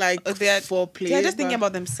they don't like foreplay. They're just thinking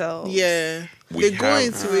about themselves. Yeah, they go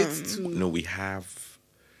into it too. No, we have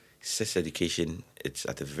sex education. It's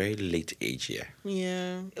at a very late age here.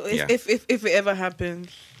 Yeah. If it ever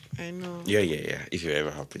happens. I know. Yeah. If it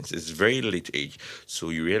ever happens, it's very late age.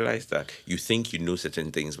 So you realize that you think you know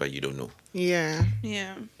certain things, but you don't know. Yeah.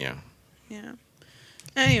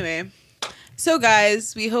 Anyway, so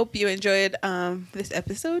guys, we hope you enjoyed this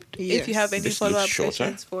episode. Yes. If you have any follow-up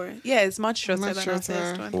questions it's much shorter than our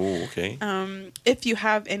first one. Oh, okay. If you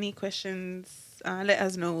have any questions, let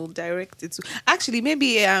us know. We'll direct it to. Actually, maybe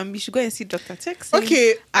you should go and see Dr. Turkson.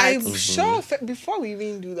 Okay, I'm sure before we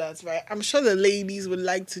even do that, right? I'm sure the ladies would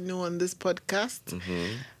like to know on this podcast.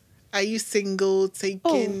 Are you single,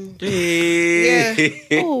 taking? Yeah.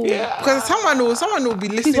 Because someone will be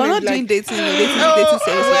listening. We're not doing dating services.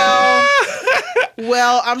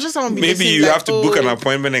 Well, I'm just someone. Maybe you have to book an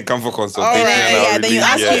appointment and come for consultation. Then you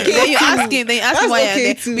ask him why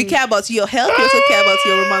you're there. We care about your health. We also care about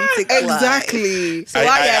your romantic life. Exactly. So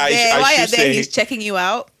while you're there, he's checking you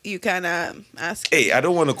out. You can ask. Hey, I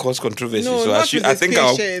don't want to cause controversy, no, so I think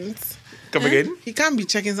I'll come again. He can't be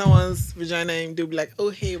checking someone's vagina and they'll be like,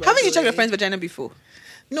 "Oh, hey." Haven't you checked your friend's vagina before?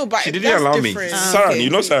 No, but she didn't allow me. Saran, you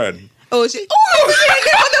know Saran. Oh, she on the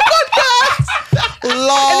podcast.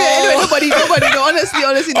 Anyway, nobody. No, honestly,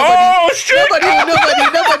 nobody. Oh shit! Nobody will know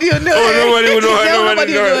her. Nobody will know her.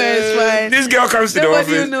 Nobody will know her. It's fine. This girl comes to the office.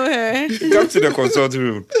 Nobody will know her. Come to the consulting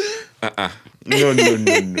room. No.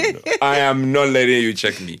 I am not letting you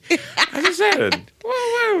check me. I just said,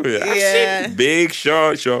 well. I've seen big,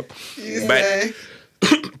 short. But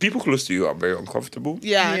people close to you are very uncomfortable.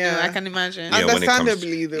 Yeah. No, I can imagine.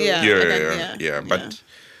 Understandably, though. But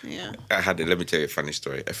let me tell you a funny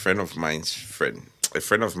story. A friend of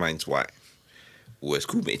mine's wife, we were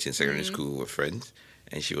schoolmates in secondary school, we were friends,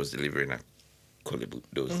 and she was delivering a Kolebu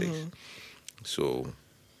those days. So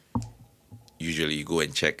usually you go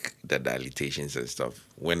and check the dilatations and stuff.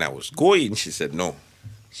 When I was going, she said no.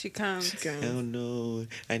 She can't. Oh no,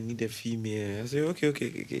 I need a female. I said, okay.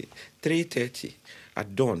 3:30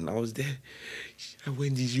 at dawn. I was there.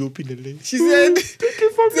 When did you open the lens? She said, take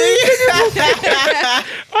it for me.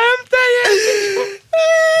 I'm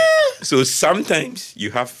tired. So sometimes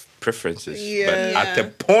you have preferences. But at the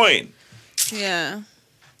point,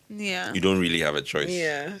 you don't really have a choice.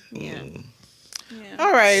 Yeah.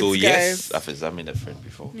 All right. So guys. yes, I've examined a friend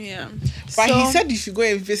before. Yeah. But he said you should go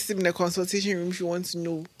and visit him in the consultation room if you want to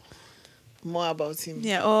know more about him.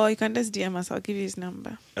 Yeah, or you can just DM us. I'll give you his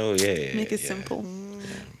number. Oh, yeah. Make it simple.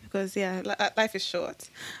 Because, life is short.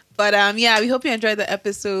 But, we hope you enjoyed the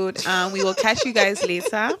episode. We will catch you guys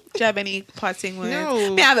later. Do you have any parting words?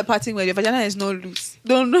 No. May I have a parting word? Your vagina is no loose.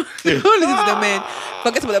 Don't listen to the men.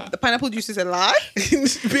 Forget about the pineapple juice is a lie.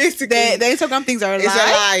 Basically. The Instagram things are a lie. It's a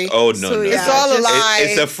lie. Oh, no. It's all a lie.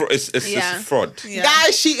 It's a fraud. Yeah.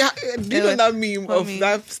 Guys, do you know that meme of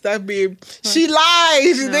that babe? She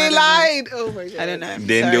lied. They lied. Oh my God. I don't know.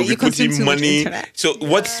 Then they'll be putting money. So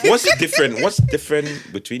what's different? What's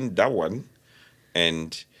different between that one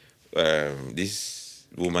and this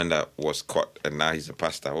woman that was caught and now he's a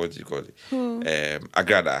pastor? What do you call it?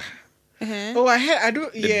 Agrada. Oh, I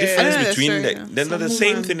don't. The difference between they're not the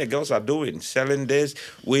same thing the girls are doing. Selling this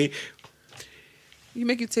way. You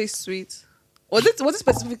make it taste sweet. Was it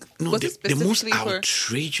specific? No, was it the most specifically for?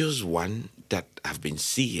 outrageous one that I've been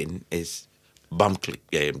seeing is bum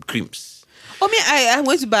creams. Oh, I'm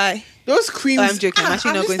going to buy those creams. I'm joking. I'm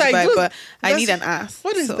actually not going to buy, but I need an ass.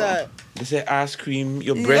 What is that? They say ass cream,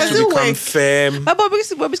 your breast will become firm. But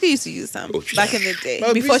Bobrisky used to use some back in the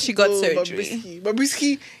day before she got surgery.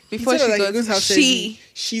 Bobrisky, before she got surgery.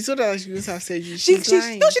 She told her she was going to have surgery. She did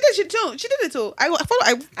it all. I watch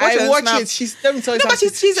it. Let me tell you something. But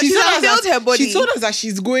she's unveiled her body. She told us that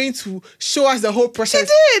she's going to show us the whole process.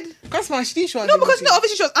 She did. Because she didn't show us. No, because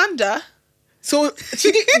obviously she was under. So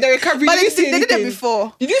she did the recovery. But they did it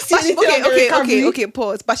before. Did you see anything on the recovery? Okay,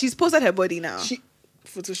 pause. But she's posted her body now.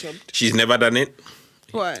 photoshopped. She's never done it.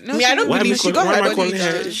 What? No, I don't believe she got her body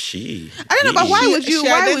done. She. I don't know, but why would you?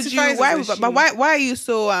 Why are you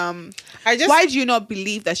so? Why do you not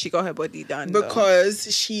believe that she got her body done?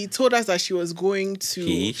 Because she told us that she was going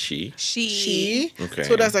to. She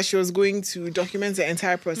told us that she was going to document the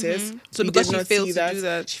entire process. So because she failed to do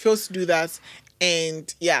that, she fails to do that,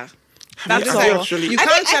 and yeah. That's all. You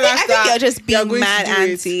can't tell us that. I think you're just being mad,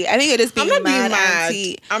 auntie. I think you're just being mad,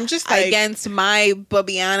 auntie. I'm just like, against my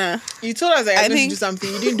Bobiana. You told us that you're going to do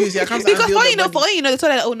something. You didn't do it. So because for all you know, they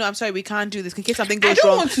told us, oh no, I'm sorry, we can't do this in case something goes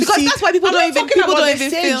wrong. Because that's why people don't even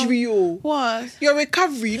feel. What? Your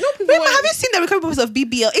recovery. No people. Remember, have you seen the recovery process of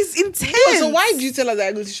BBL? It's intense. So why did you tell us that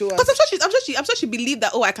you're going to show us? Because I'm sure she believed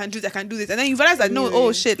that, I can do this, and then you realize that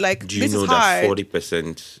no, shit, like do you this know is hard. that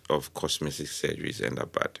 40% of cosmetic surgeries end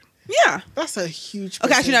up bad? Yeah, that's a huge percentage.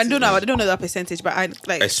 Okay, actually, I don't know that percentage, but I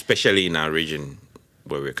like, especially in our region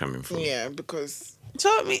where we're coming from. Yeah, because so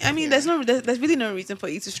I mean, there's really no reason for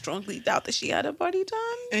you to strongly doubt that she had her body done.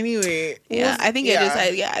 Anyway, I think you're just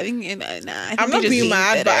I think I'm not being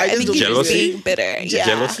mad, but I just don't jealousy. Bitter. Yeah.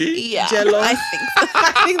 Jealousy. Yeah, jealous. I think.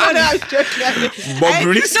 I think I'm joking. But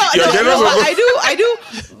you're jealous.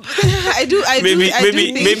 I do.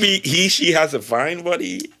 Maybe she has a fine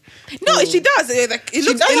body. No, she does. She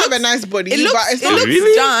does have a nice body. It looks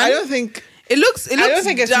really done. I don't think it looks. I don't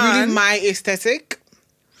think it's really my aesthetic.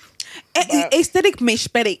 Aesthetic,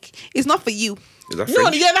 meshpetic. It's not for you. No,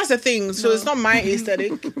 that's the thing. So it's not my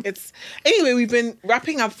aesthetic. It's anyway. We've been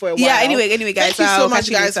wrapping up for a while. Yeah. Anyway, guys. Thank you so much,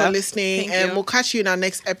 guys, for listening, and we'll catch you in our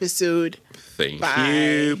next episode. Thank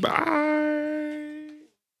you. Bye.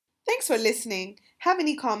 Thanks for listening. Have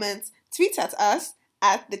any comments? Tweet at us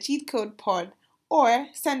at the Cheat Code Pod. Or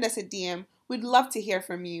send us a DM. We'd love to hear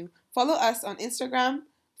from you. Follow us on Instagram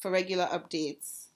for regular updates.